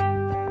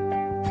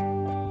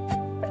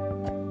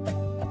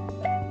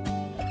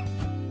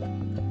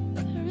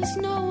 There is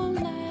no one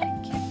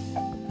like you.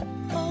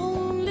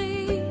 Only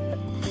you.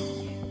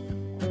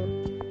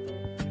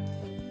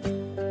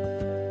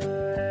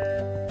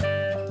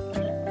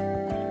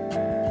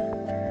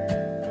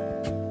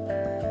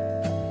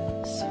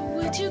 So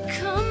would you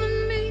come and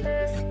meet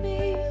with me?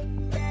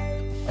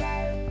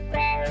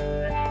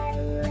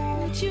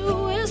 Would you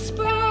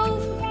whisper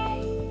over me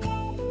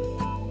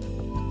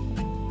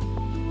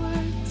the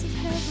words of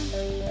heaven?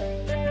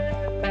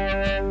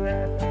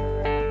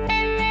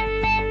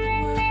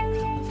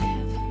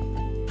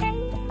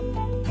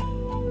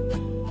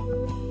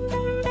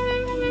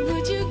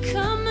 Would you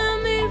come and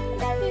meet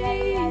with me?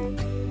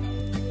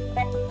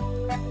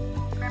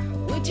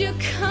 Would you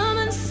come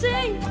and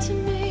sing to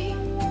me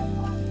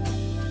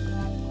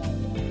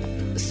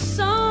the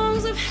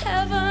songs of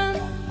heaven,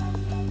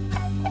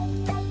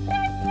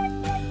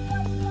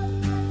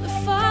 the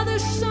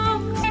Father's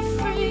songs of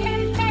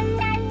freedom?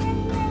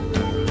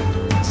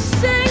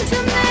 Sing to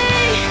me,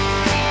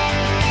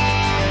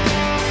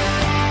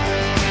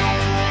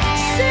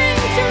 sing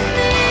to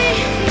me.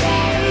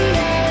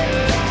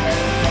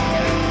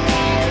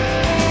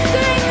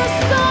 Sing the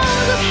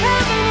songs of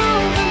heaven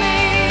over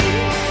me,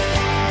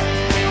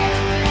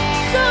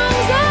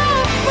 songs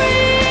of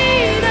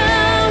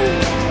freedom.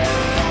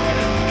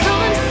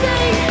 Come and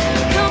sing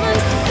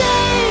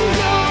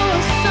your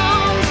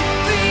songs of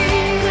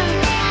freedom.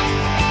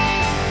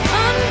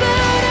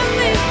 Unburden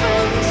me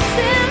from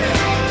sin,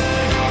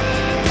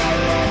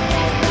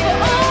 for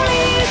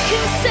only you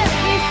can set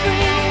me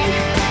free.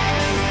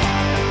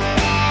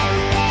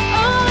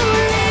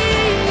 Only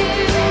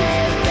you.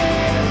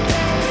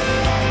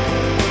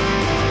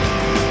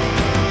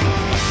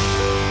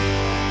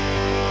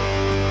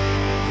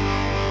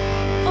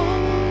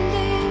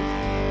 Only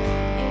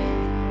you.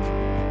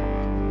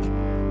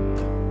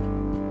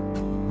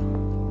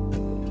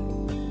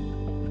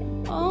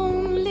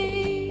 Only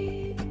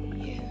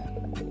you.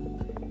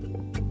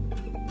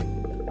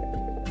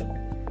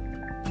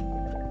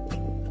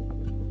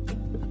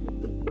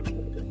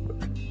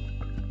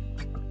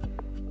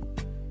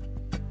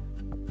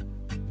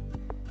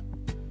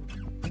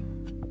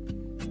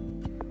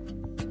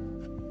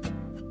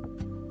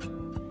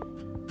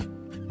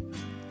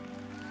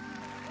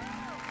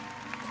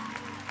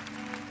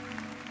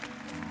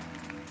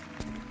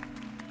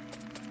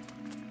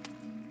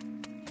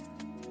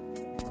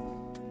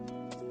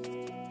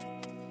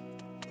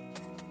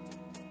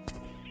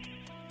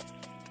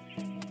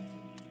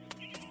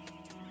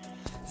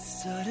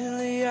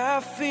 Suddenly I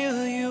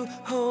feel you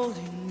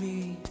holding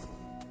me.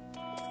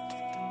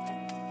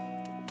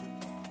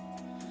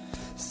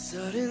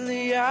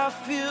 Suddenly I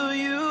feel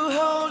you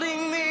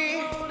holding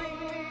me.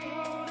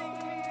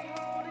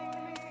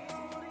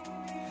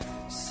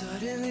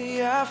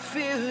 Suddenly I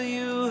feel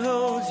you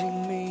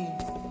holding me.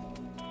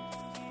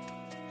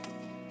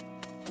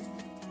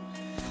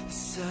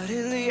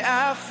 Suddenly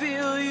I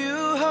feel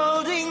you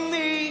holding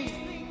me.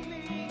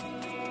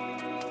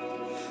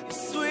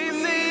 Sweep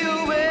me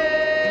away.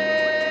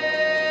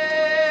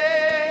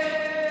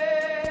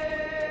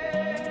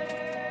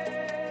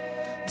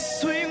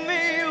 Sweep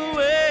me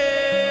away.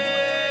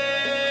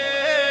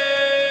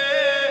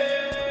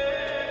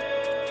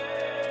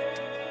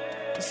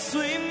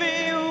 Sweep me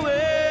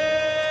away.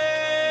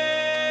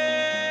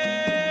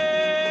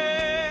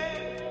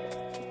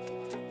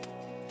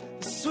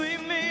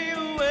 Sweep me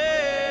away.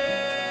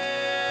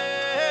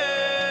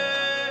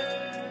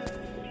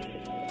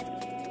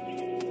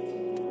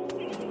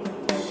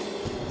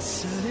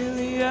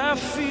 Suddenly I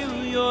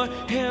feel your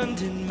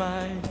hand in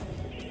mine.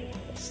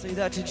 Say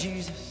that to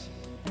Jesus.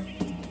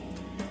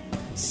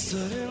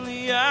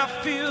 Suddenly I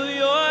feel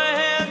your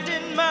hand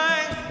in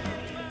mine.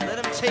 Let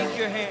him take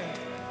your hand.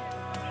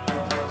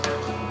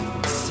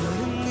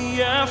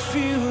 Suddenly I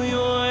feel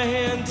your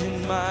hand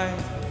in mine.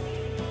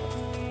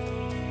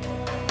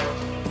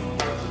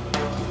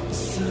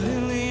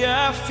 Suddenly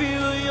I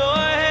feel your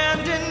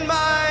hand in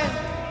mine.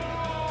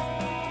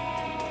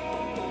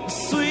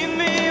 Sweep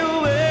me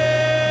away.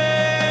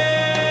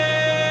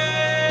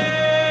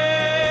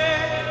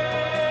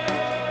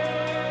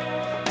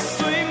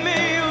 Sweep me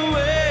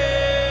away.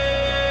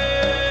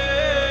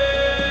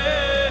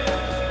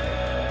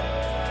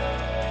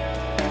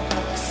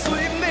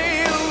 Sweep me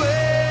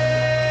away.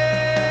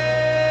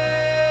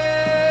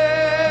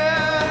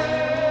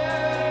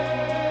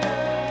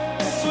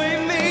 Sweep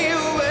me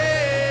away.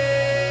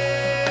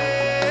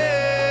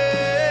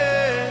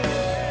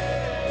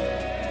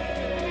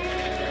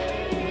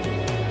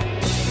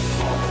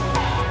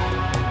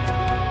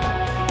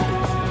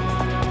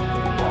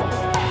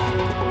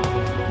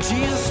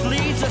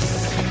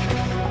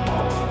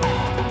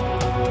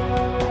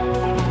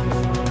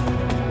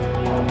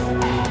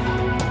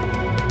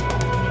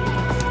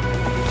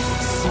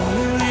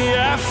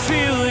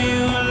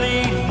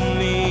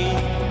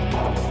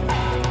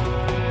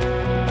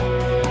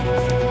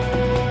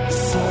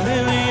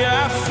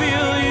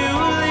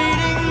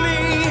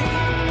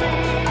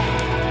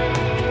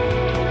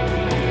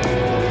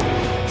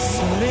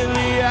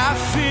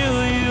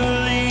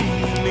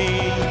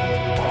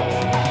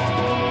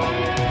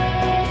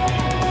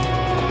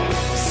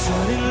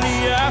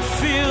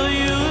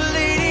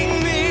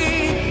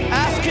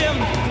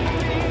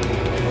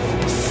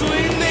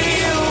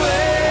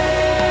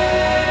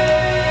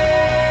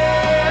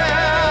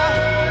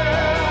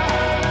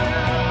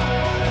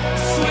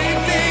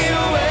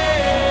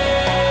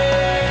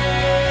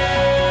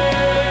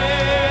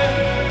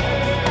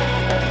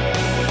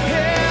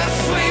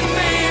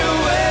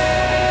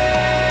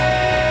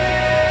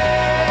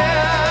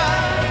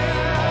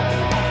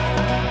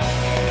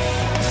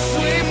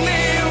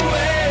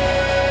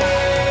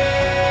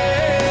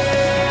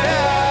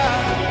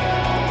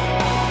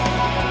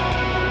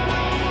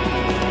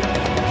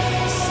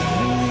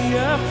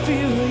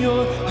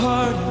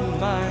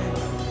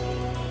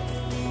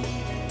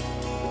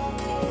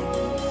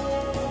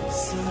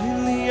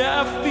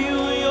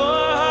 feel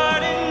your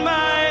heart in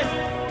mine.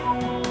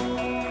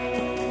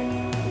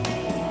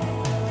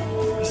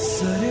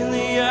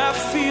 Suddenly I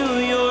feel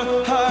your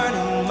heart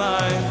in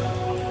mine.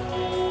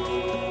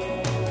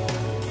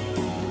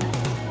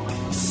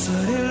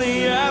 Suddenly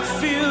I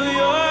feel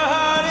your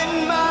heart in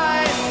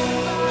mine.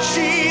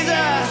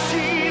 Jesus,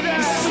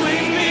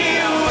 sweep me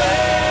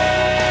away.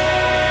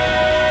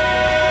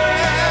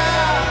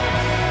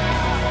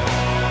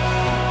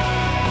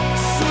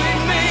 Sweep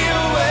me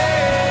away.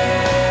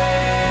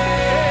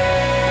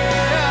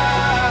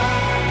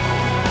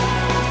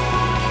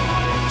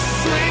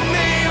 Sweep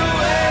me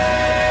away.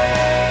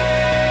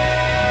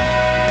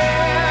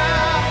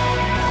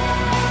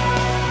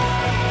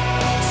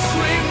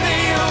 Sweep me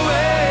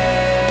away.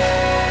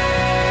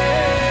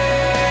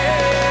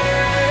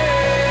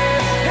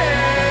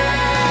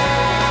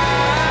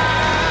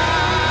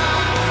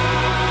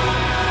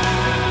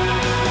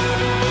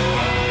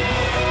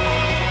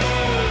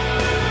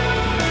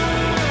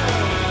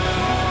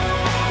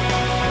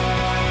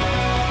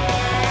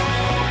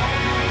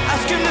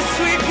 Ask him to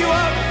sweep you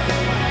up.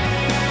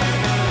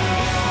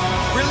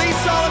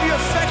 Release all of your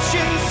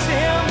affections to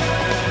him.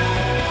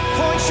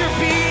 Point your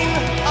being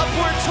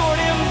upward toward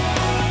him.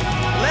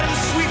 Let him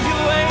sweep you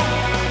away.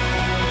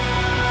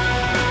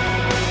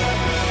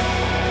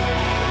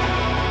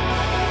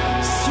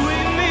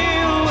 Sweep me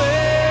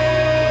away.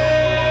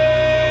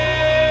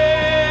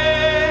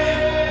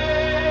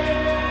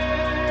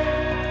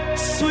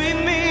 Sweep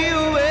me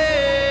away.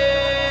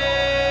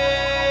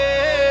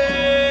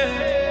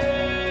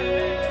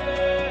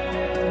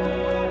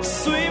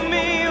 Sweep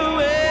me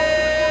away.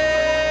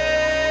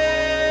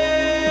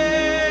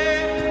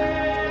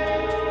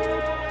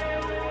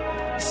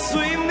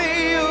 Sweep me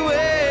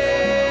away.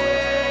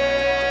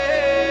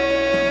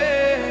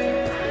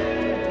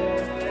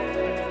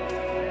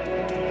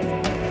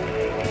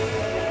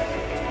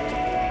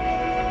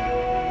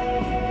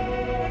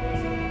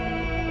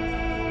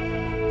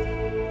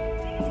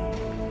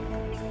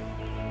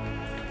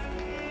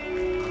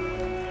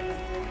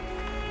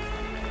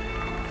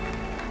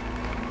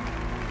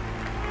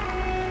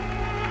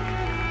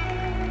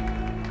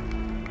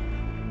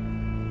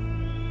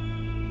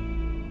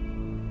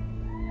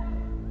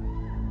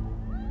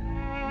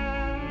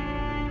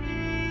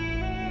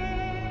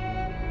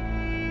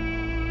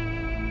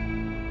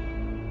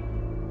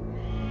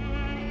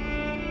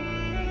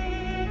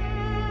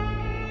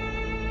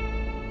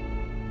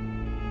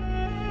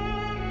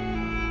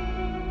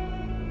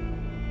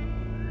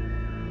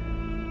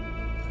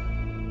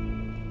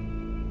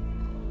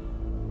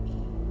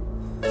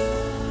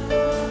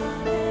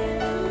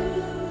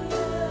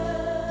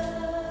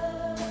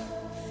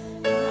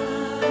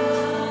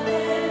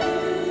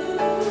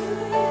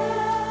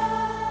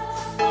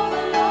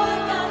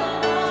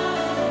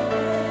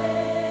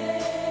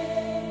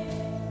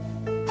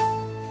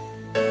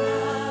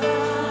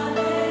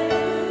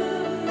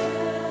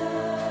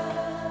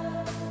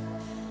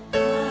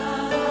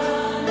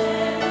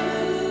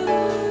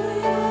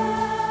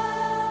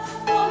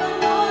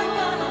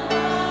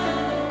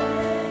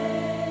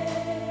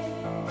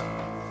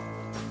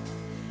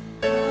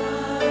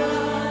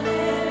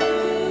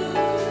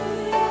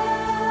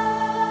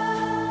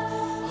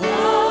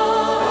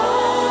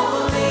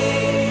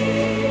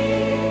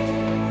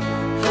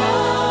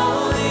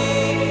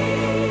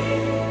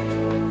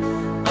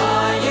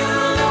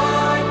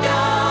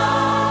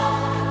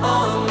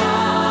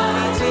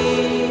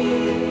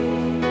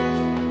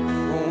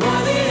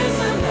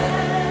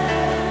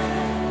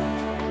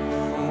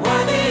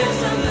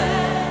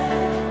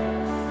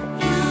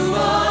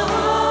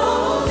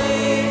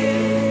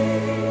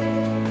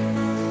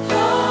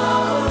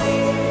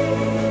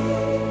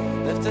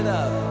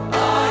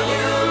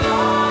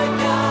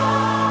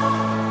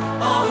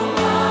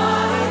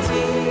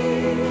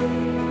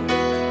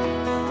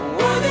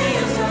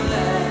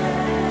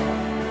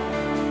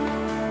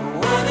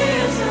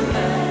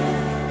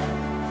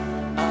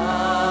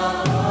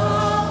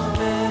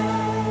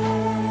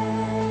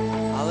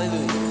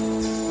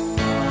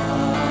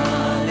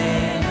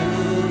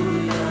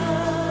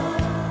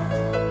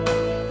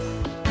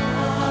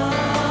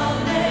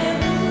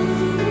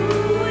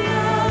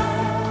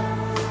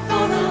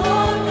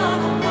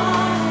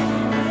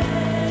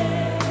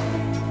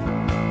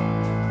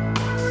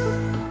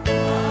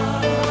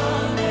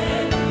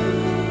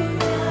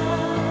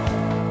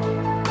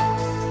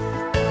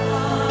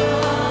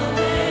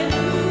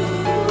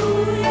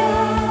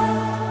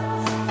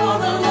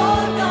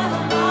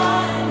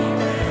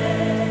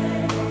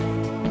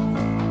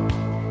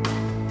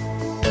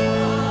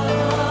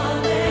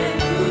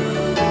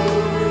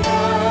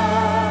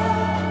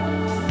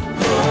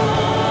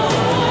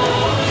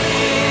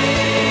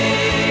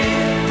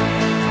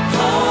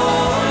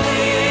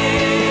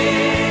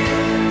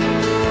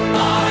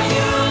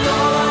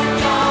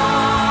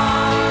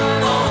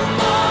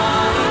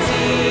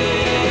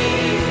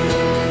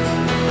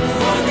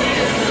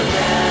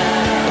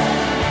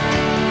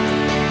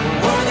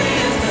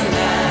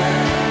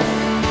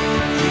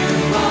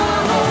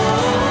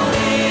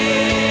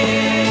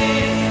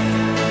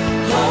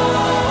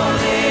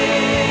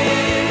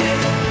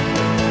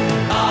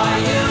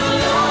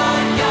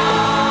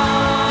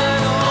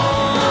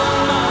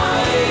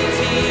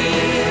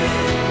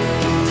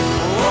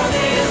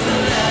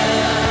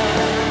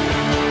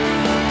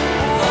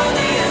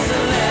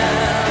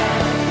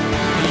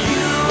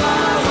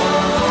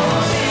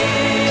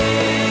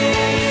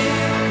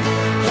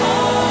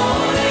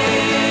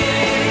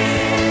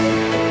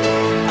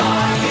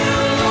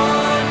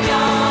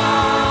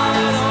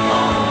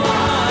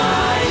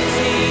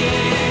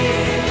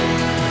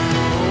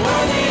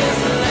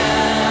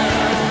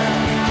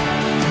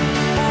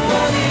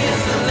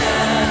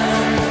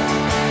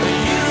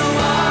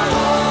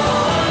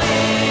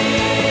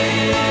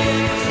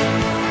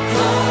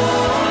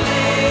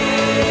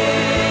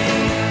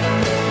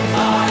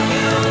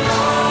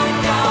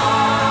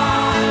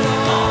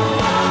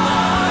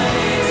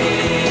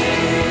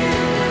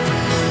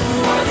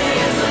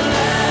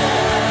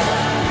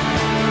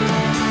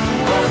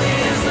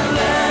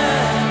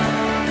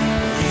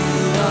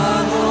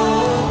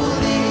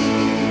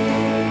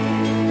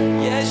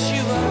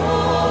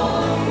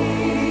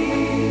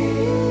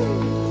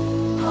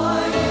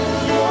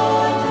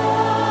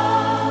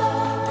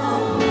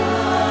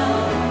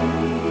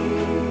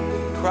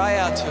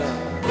 altar.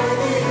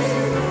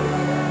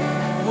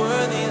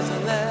 Worthy is the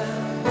Lamb.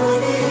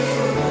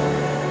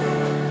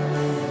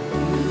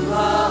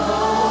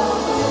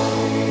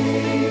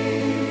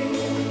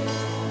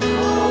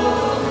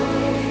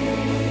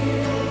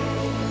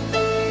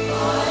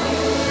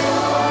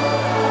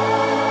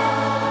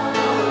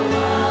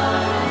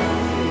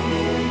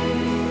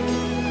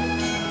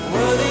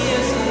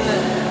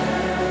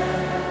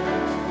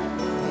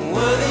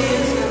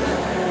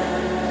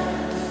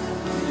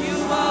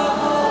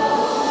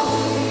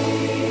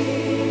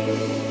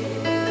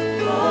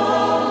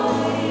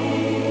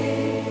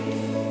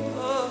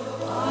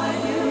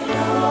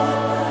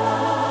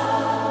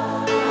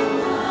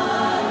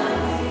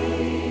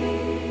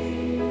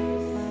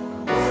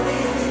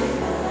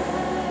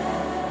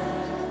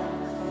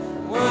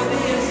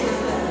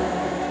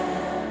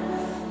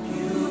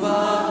 You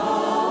are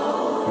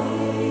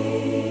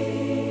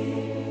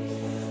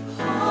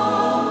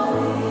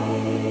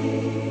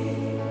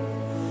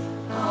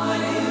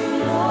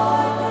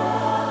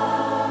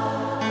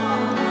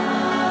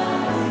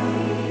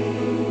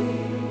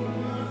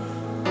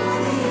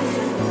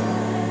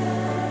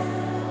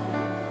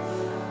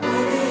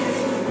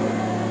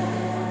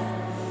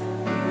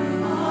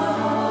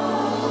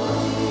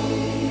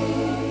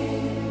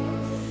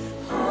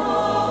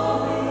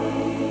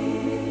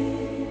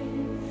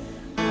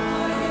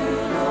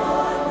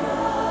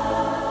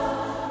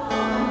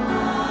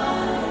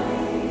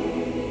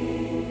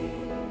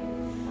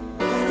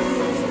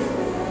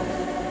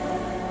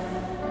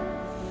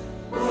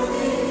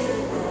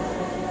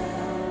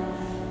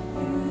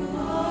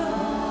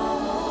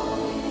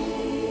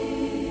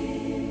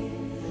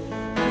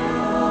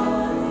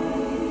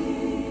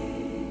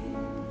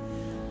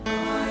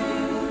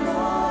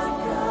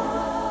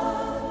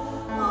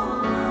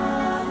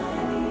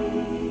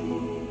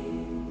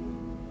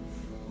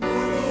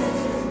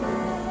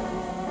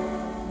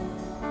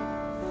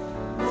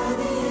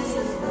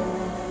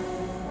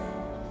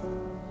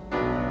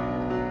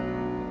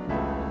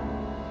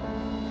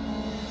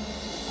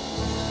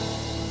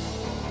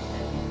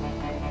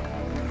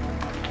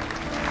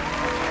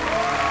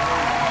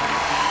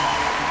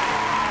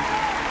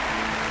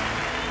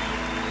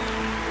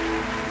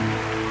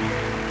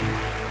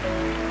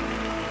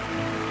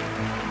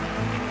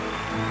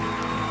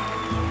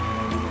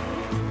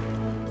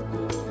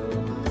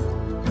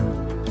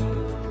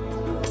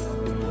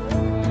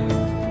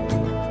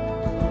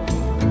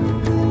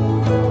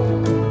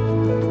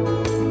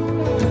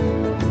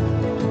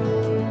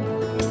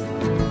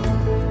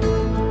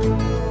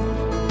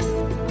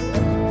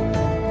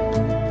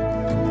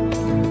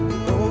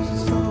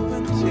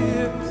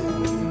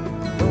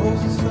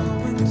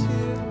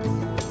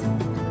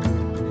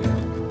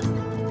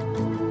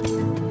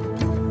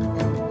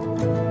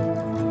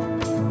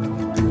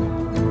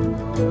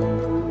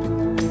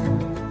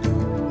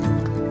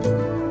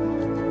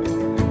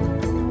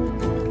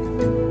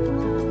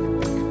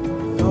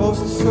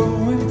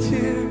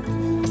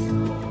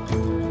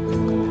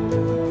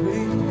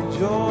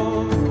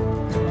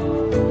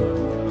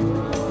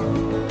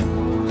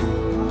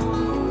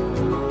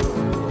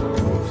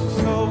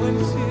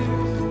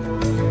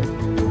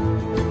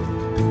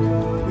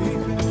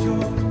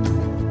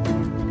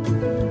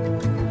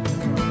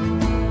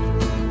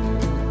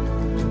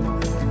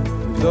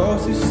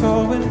Those who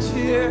sow in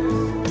tears,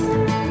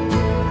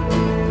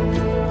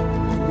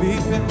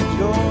 weep in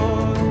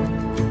joy.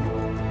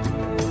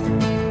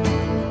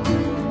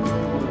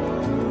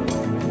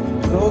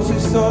 Those who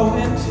sow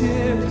in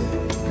tears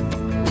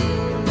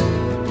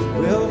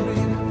will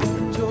reap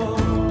in joy.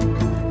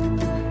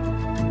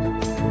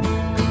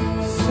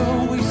 So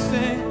we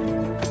sing,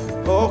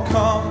 oh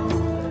come,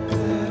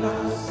 let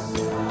us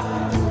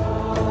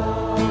adore.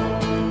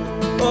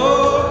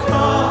 Oh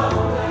come.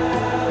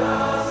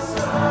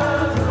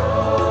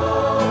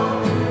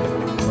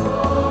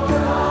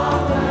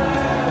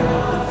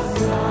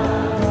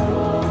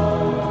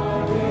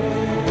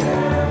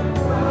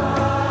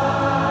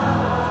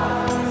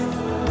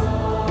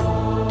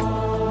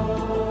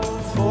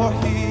 For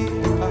he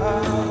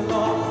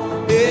alone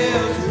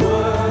is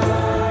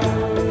worthy.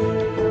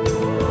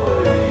 For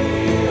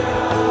he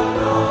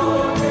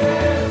alone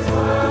is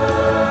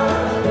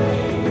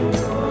worthy.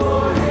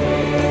 For he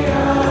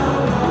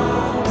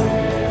alone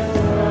is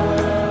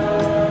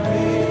worthy.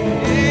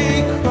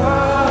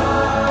 Christ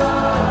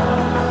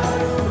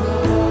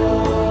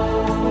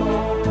alone.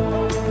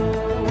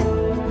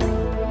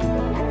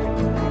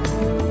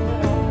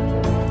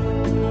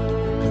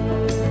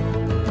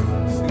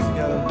 Sing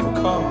together.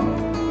 Come.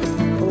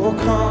 Oh,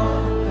 come,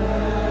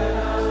 let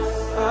us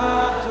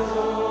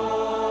adore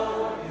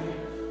you.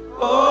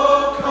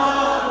 Oh,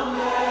 come,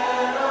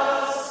 let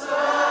us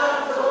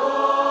adore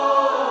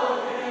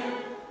him.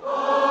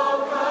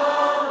 Oh,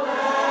 come,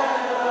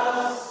 let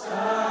us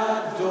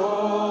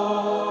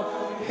adore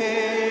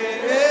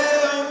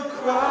him,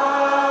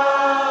 Christ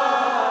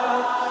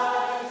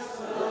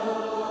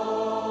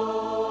alone.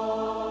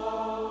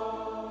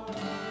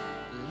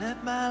 Let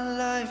my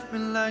life be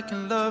like a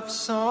love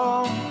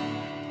song.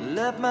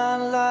 Let my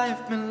life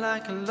life be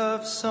like a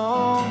love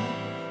song.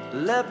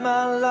 Let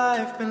my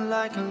life be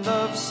like a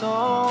love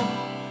song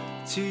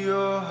to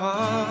your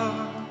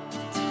heart.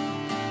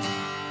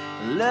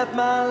 Let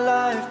my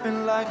life be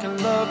like a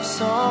love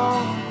song.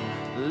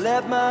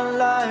 Let my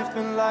life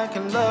be like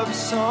a love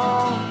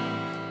song.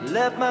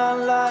 Let my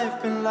life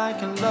be like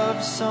a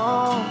love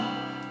song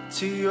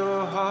to your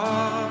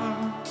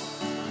heart.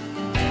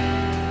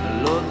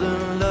 Lord, the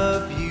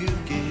love you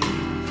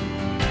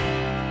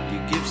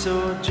give so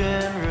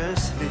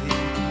generously.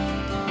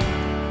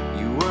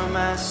 You were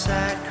my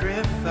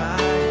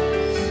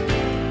sacrifice.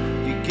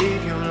 You gave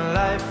your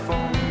life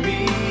for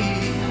me.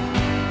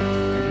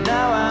 And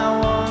now I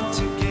want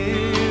to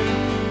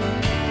give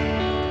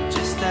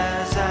just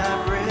as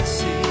I've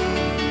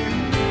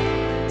received,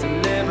 to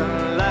live a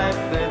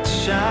life that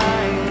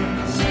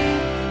shines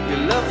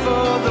your love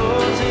for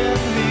those in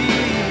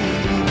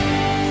need.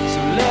 So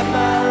let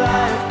my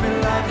life be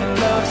like a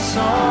love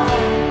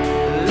song.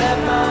 Let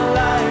my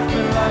life be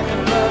like a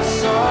love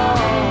song.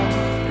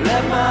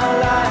 Let my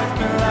life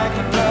be like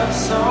a love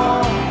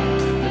song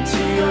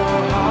to your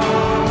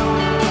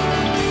heart.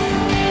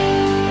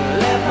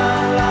 Let my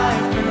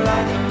life be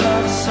like a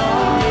love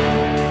song.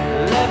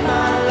 Let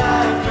my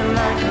life be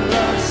like a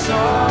love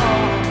song.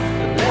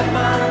 Let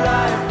my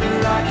life be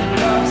like a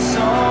love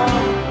song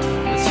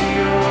to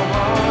your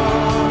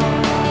heart.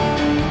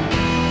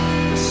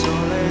 So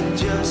let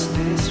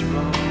justice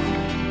roll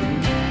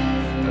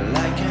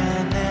like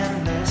an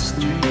endless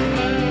stream,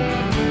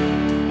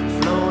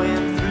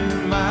 flowing through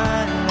my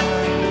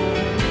life,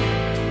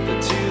 but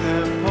to the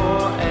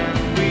poor and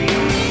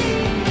weak.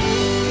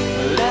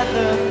 Let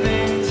the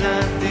things I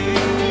do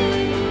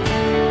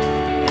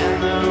and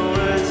the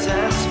words I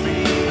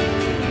speak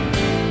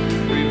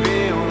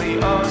reveal the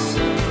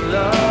awesome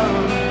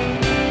love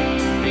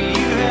that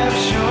you have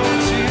shown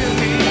to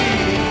me.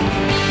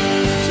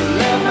 So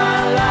let my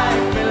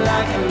life be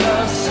like a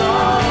love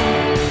song.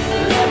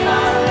 Let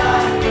my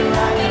life be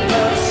like a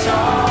love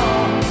song.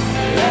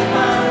 Let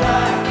my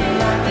life be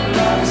like a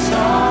love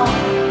song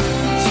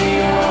to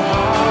your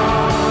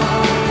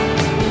heart.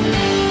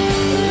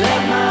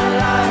 Let my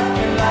life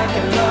be like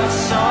a love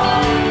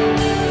song.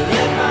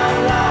 Let my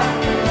life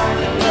be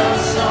like a love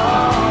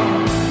song.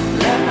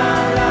 Let my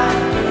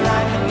life be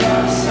like a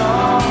love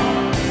song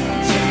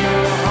to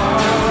your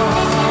heart.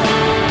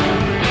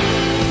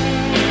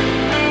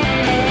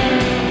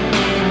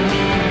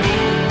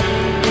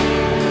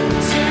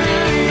 To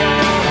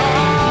your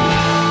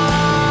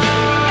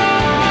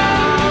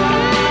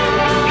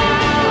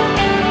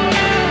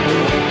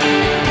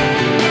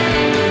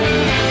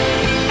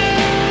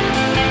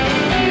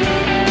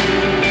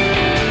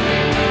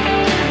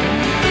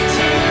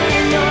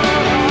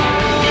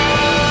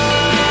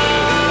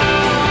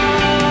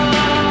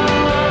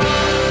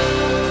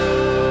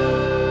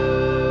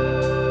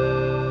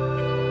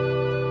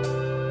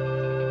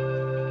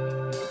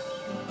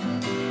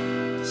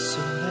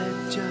So let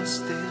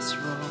justice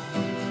roll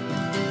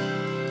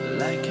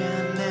like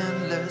an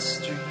endless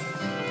stream,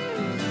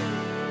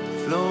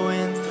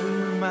 flowing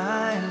through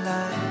my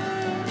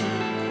life,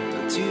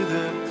 to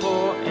the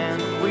poor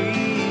and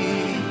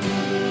weak.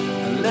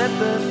 Let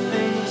the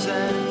things I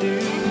do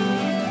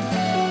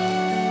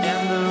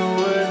and the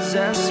words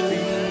I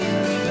speak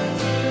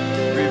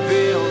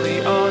reveal the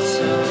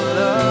awesome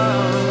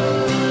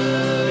love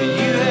that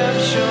you have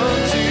shown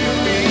to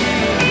me.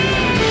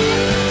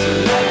 So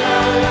let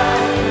my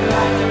life be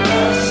like a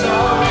love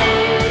song.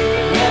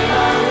 Let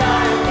my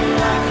life be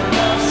like a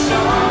love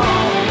song.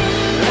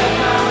 Let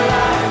my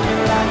life be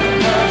like a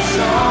love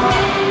song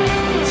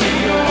to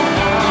your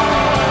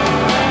heart.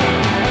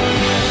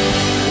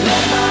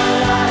 Let my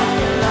life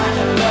be like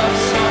a love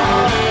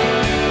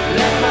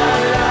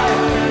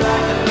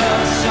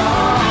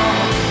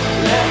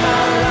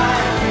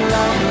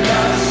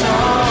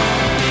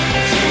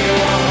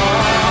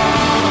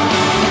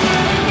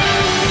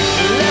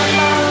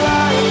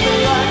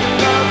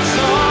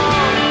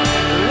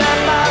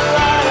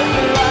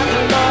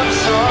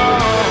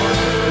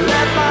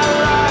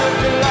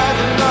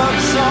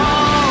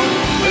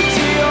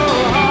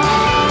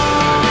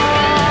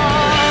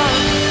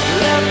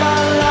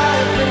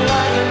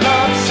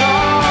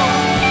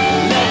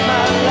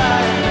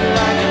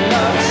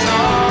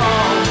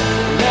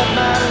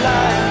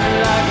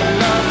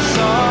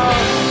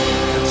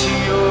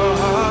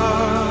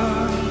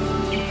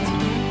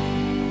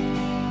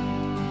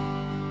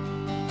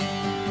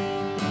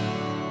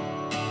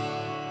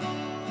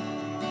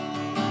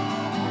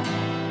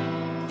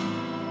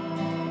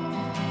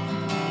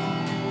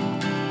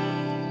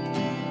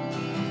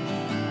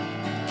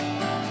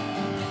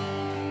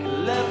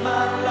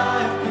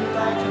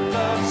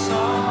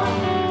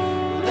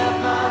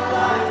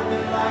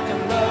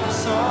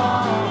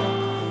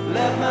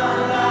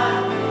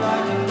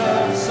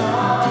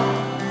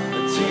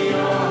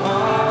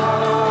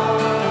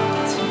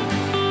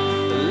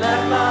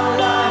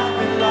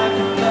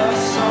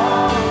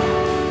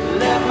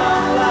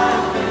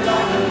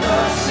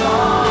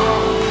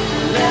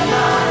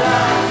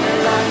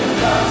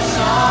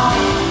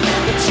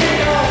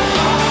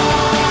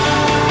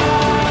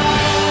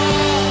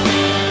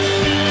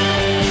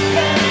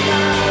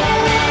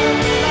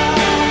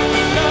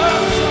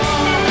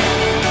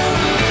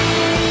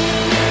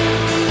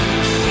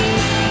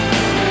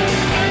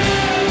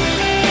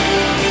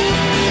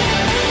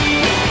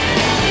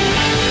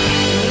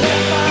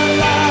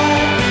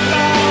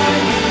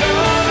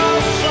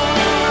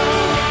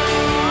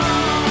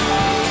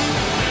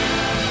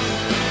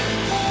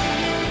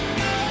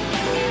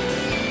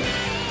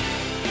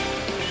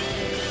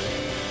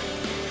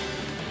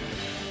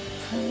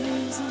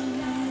praising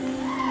Him.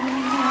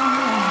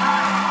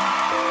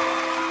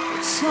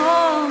 It's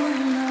all the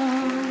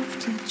love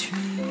to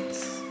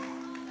trace,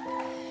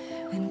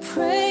 and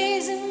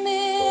praise Him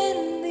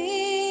in the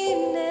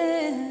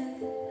evening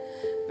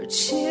for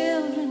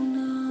children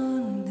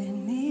on their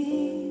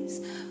knees.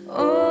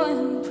 Oh,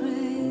 and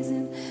praise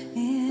Him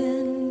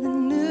in the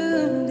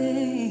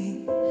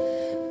noonday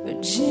for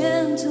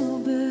gentle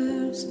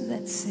birds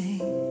that sing.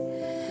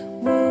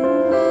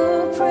 Whoa,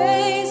 whoa,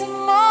 praise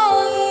Him,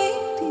 all ye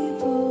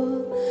people,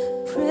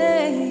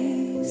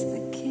 praise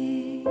the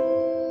King.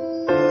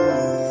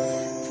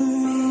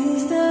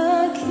 Praise the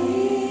King,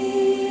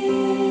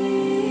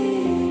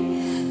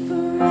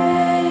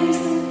 praise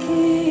the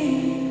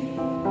King.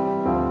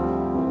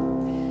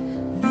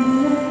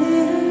 Let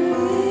it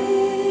ring,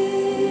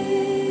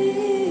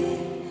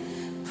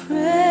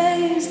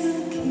 praise the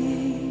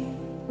King.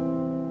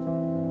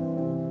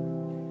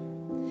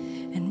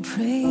 And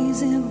praise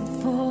Him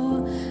for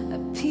a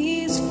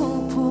peaceful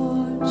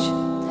porch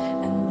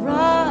and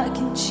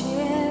rocking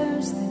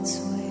chairs that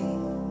sway.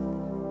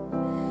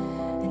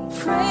 And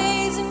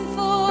praise Him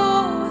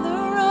for the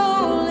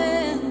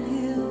rolling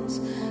hills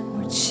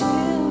where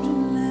children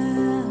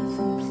laugh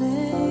and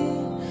play.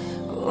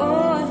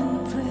 Oh, and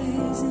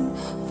praise Him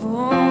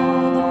for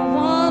the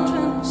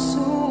wandering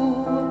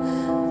soul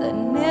that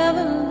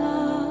never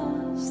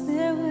lost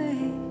their way.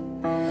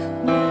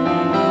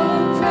 Oh,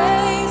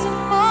 praise Him,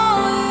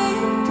 all ye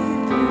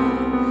people,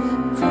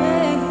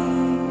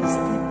 praise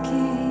the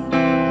King.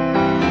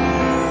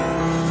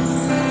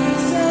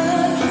 Praise the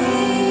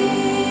King,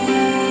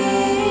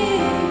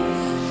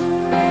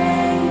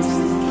 praise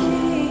the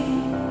King.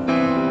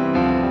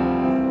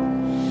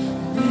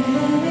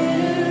 Let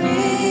it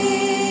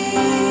ring,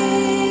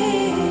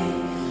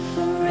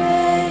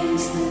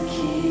 praise the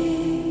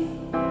King.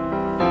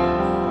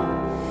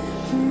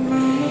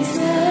 Praise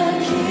the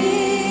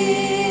King,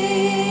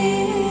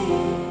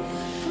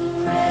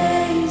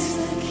 praise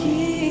the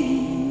King.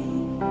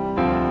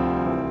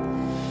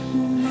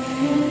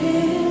 Let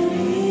it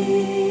ring,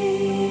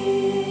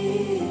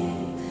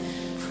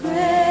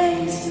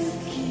 praise the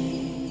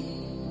King.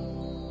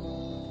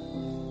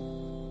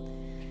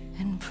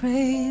 And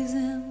praise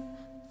Him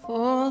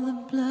for the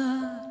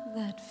blood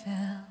that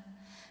fell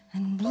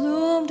and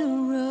bloomed a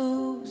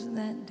rose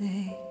that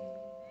day.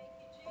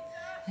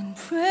 And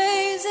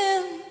praise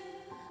Him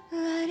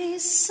that He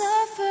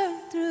suffered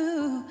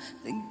through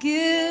the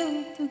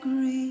guilt, the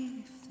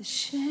grief, the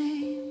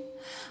shame.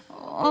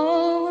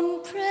 Oh,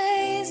 and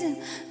praise Him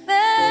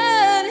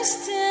that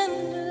His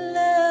tender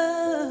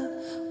love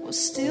will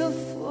still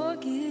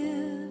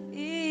forgive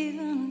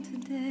even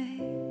today.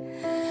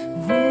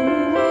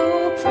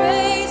 Oh,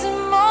 praise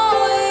Him,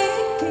 all ye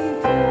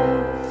people,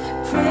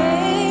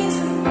 praise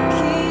the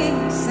King.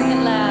 Sing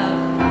it loud.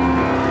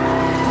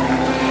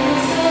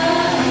 Praise the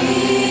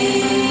King,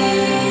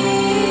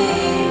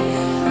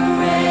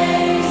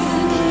 praise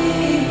the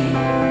King.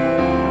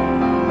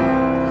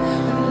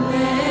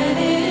 Let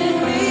it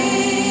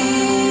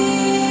ring,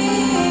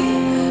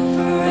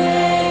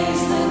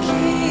 praise the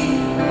King.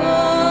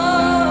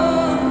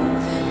 Oh,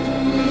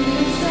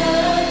 praise the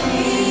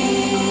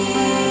King,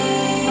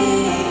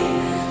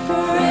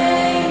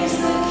 praise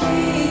the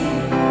King.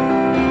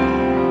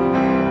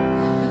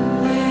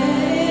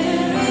 Let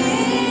it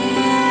ring,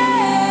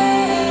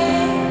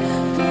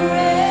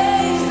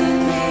 praise the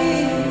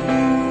King.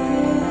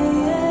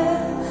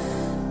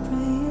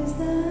 Praise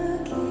the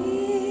King,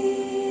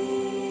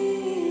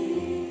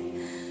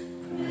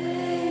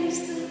 praise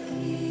the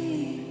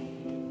King.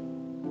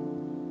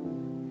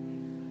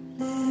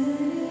 Let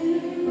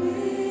it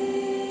ring,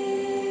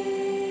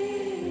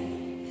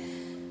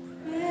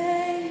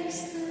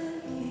 praise the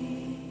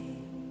King.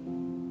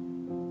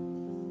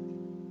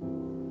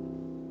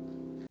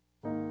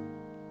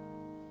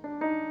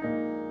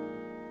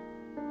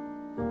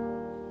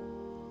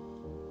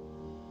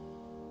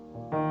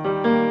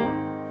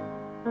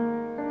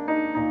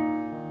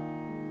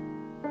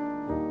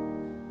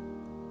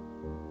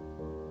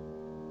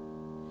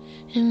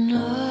 In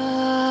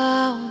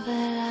all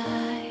that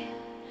I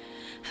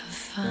have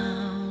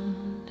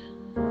found,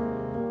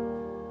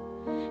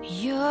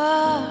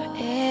 your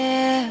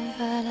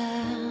evidence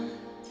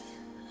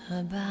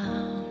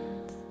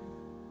abounds.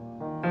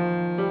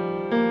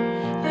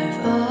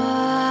 I've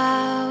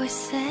always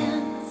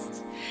sensed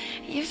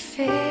your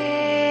fingerprints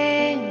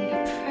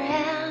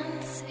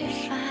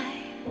if I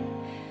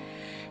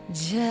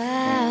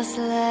just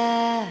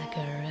look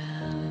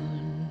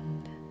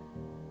around.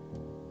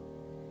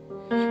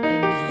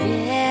 And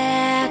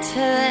yet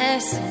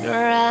this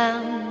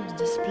grand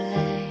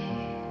display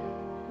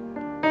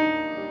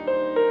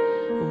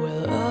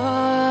will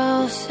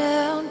all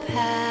soon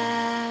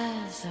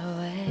pass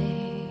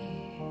away.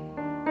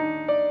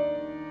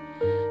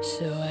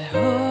 So I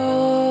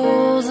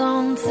hold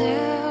on to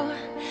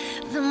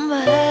the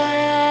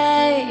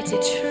mighty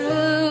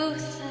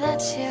truth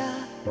that your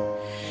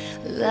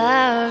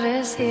love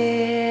is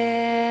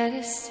here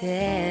to stay.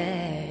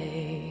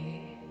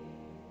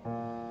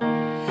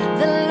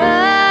 The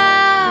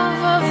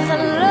love of the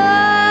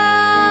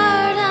Lord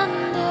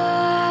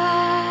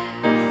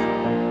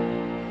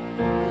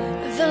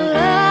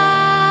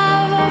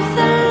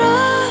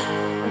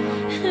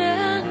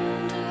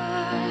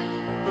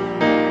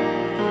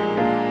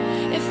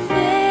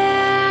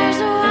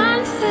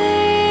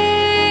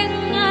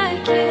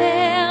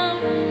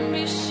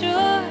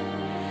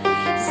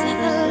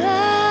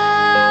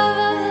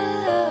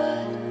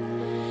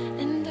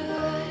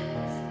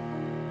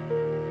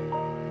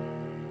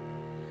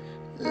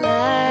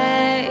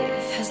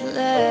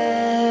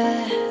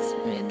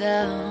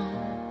down.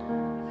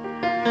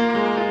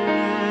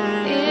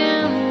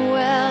 In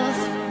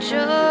wealth,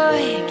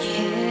 joy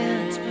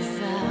can't be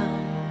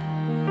found.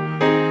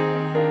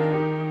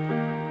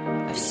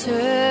 I've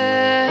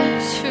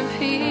searched for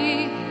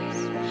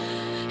peace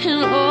in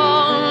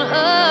all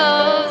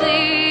of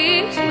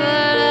these,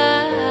 but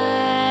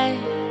I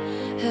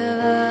have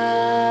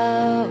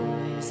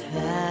always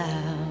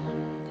found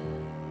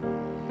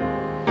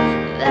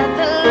that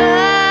the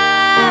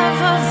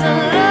love of the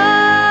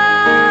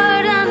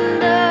Lord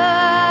endures.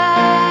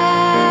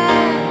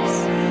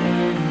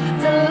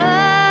 The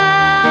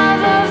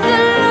love of the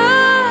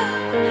Lord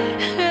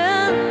endures.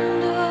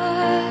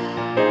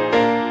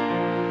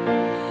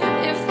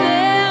 If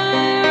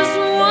there's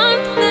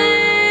one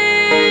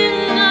thing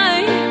I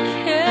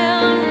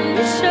can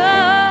be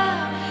sure,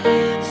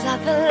 it's that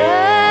the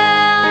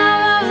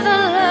love of the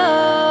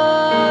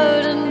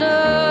Lord endures.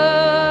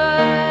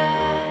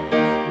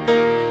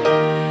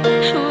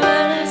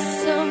 When I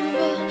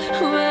stumble,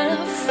 when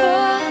I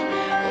fall,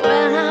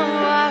 when I'm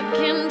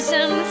walking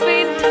 10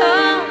 feet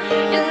tall,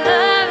 your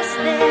love is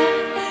there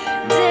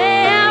day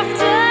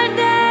after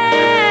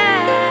day.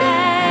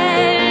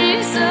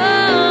 So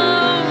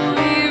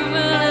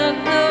even at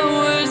the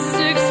worst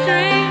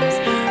extremes,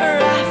 or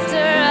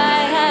after I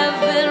have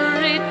been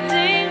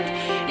redeemed,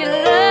 your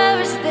love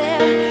is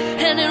there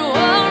and it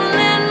won't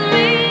let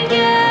me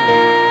go.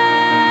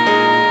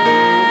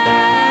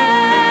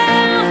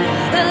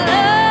 The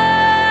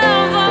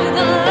love of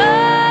the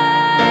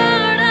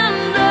Lord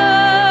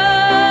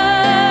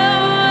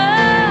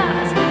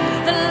endures.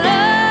 The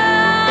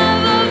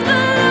love of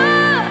the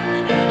Lord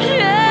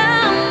endures.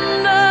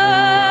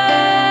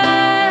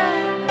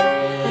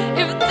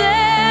 If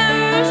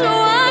there's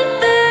one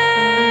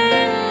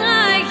thing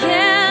I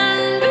can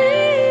be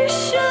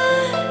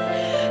sure,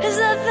 is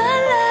that the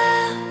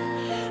love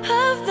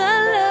of the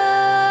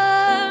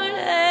Lord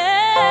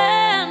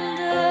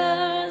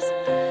endures.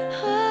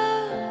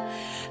 Oh,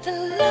 the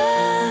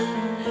love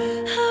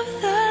of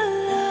the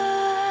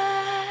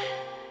Lord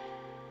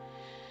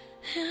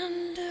endures.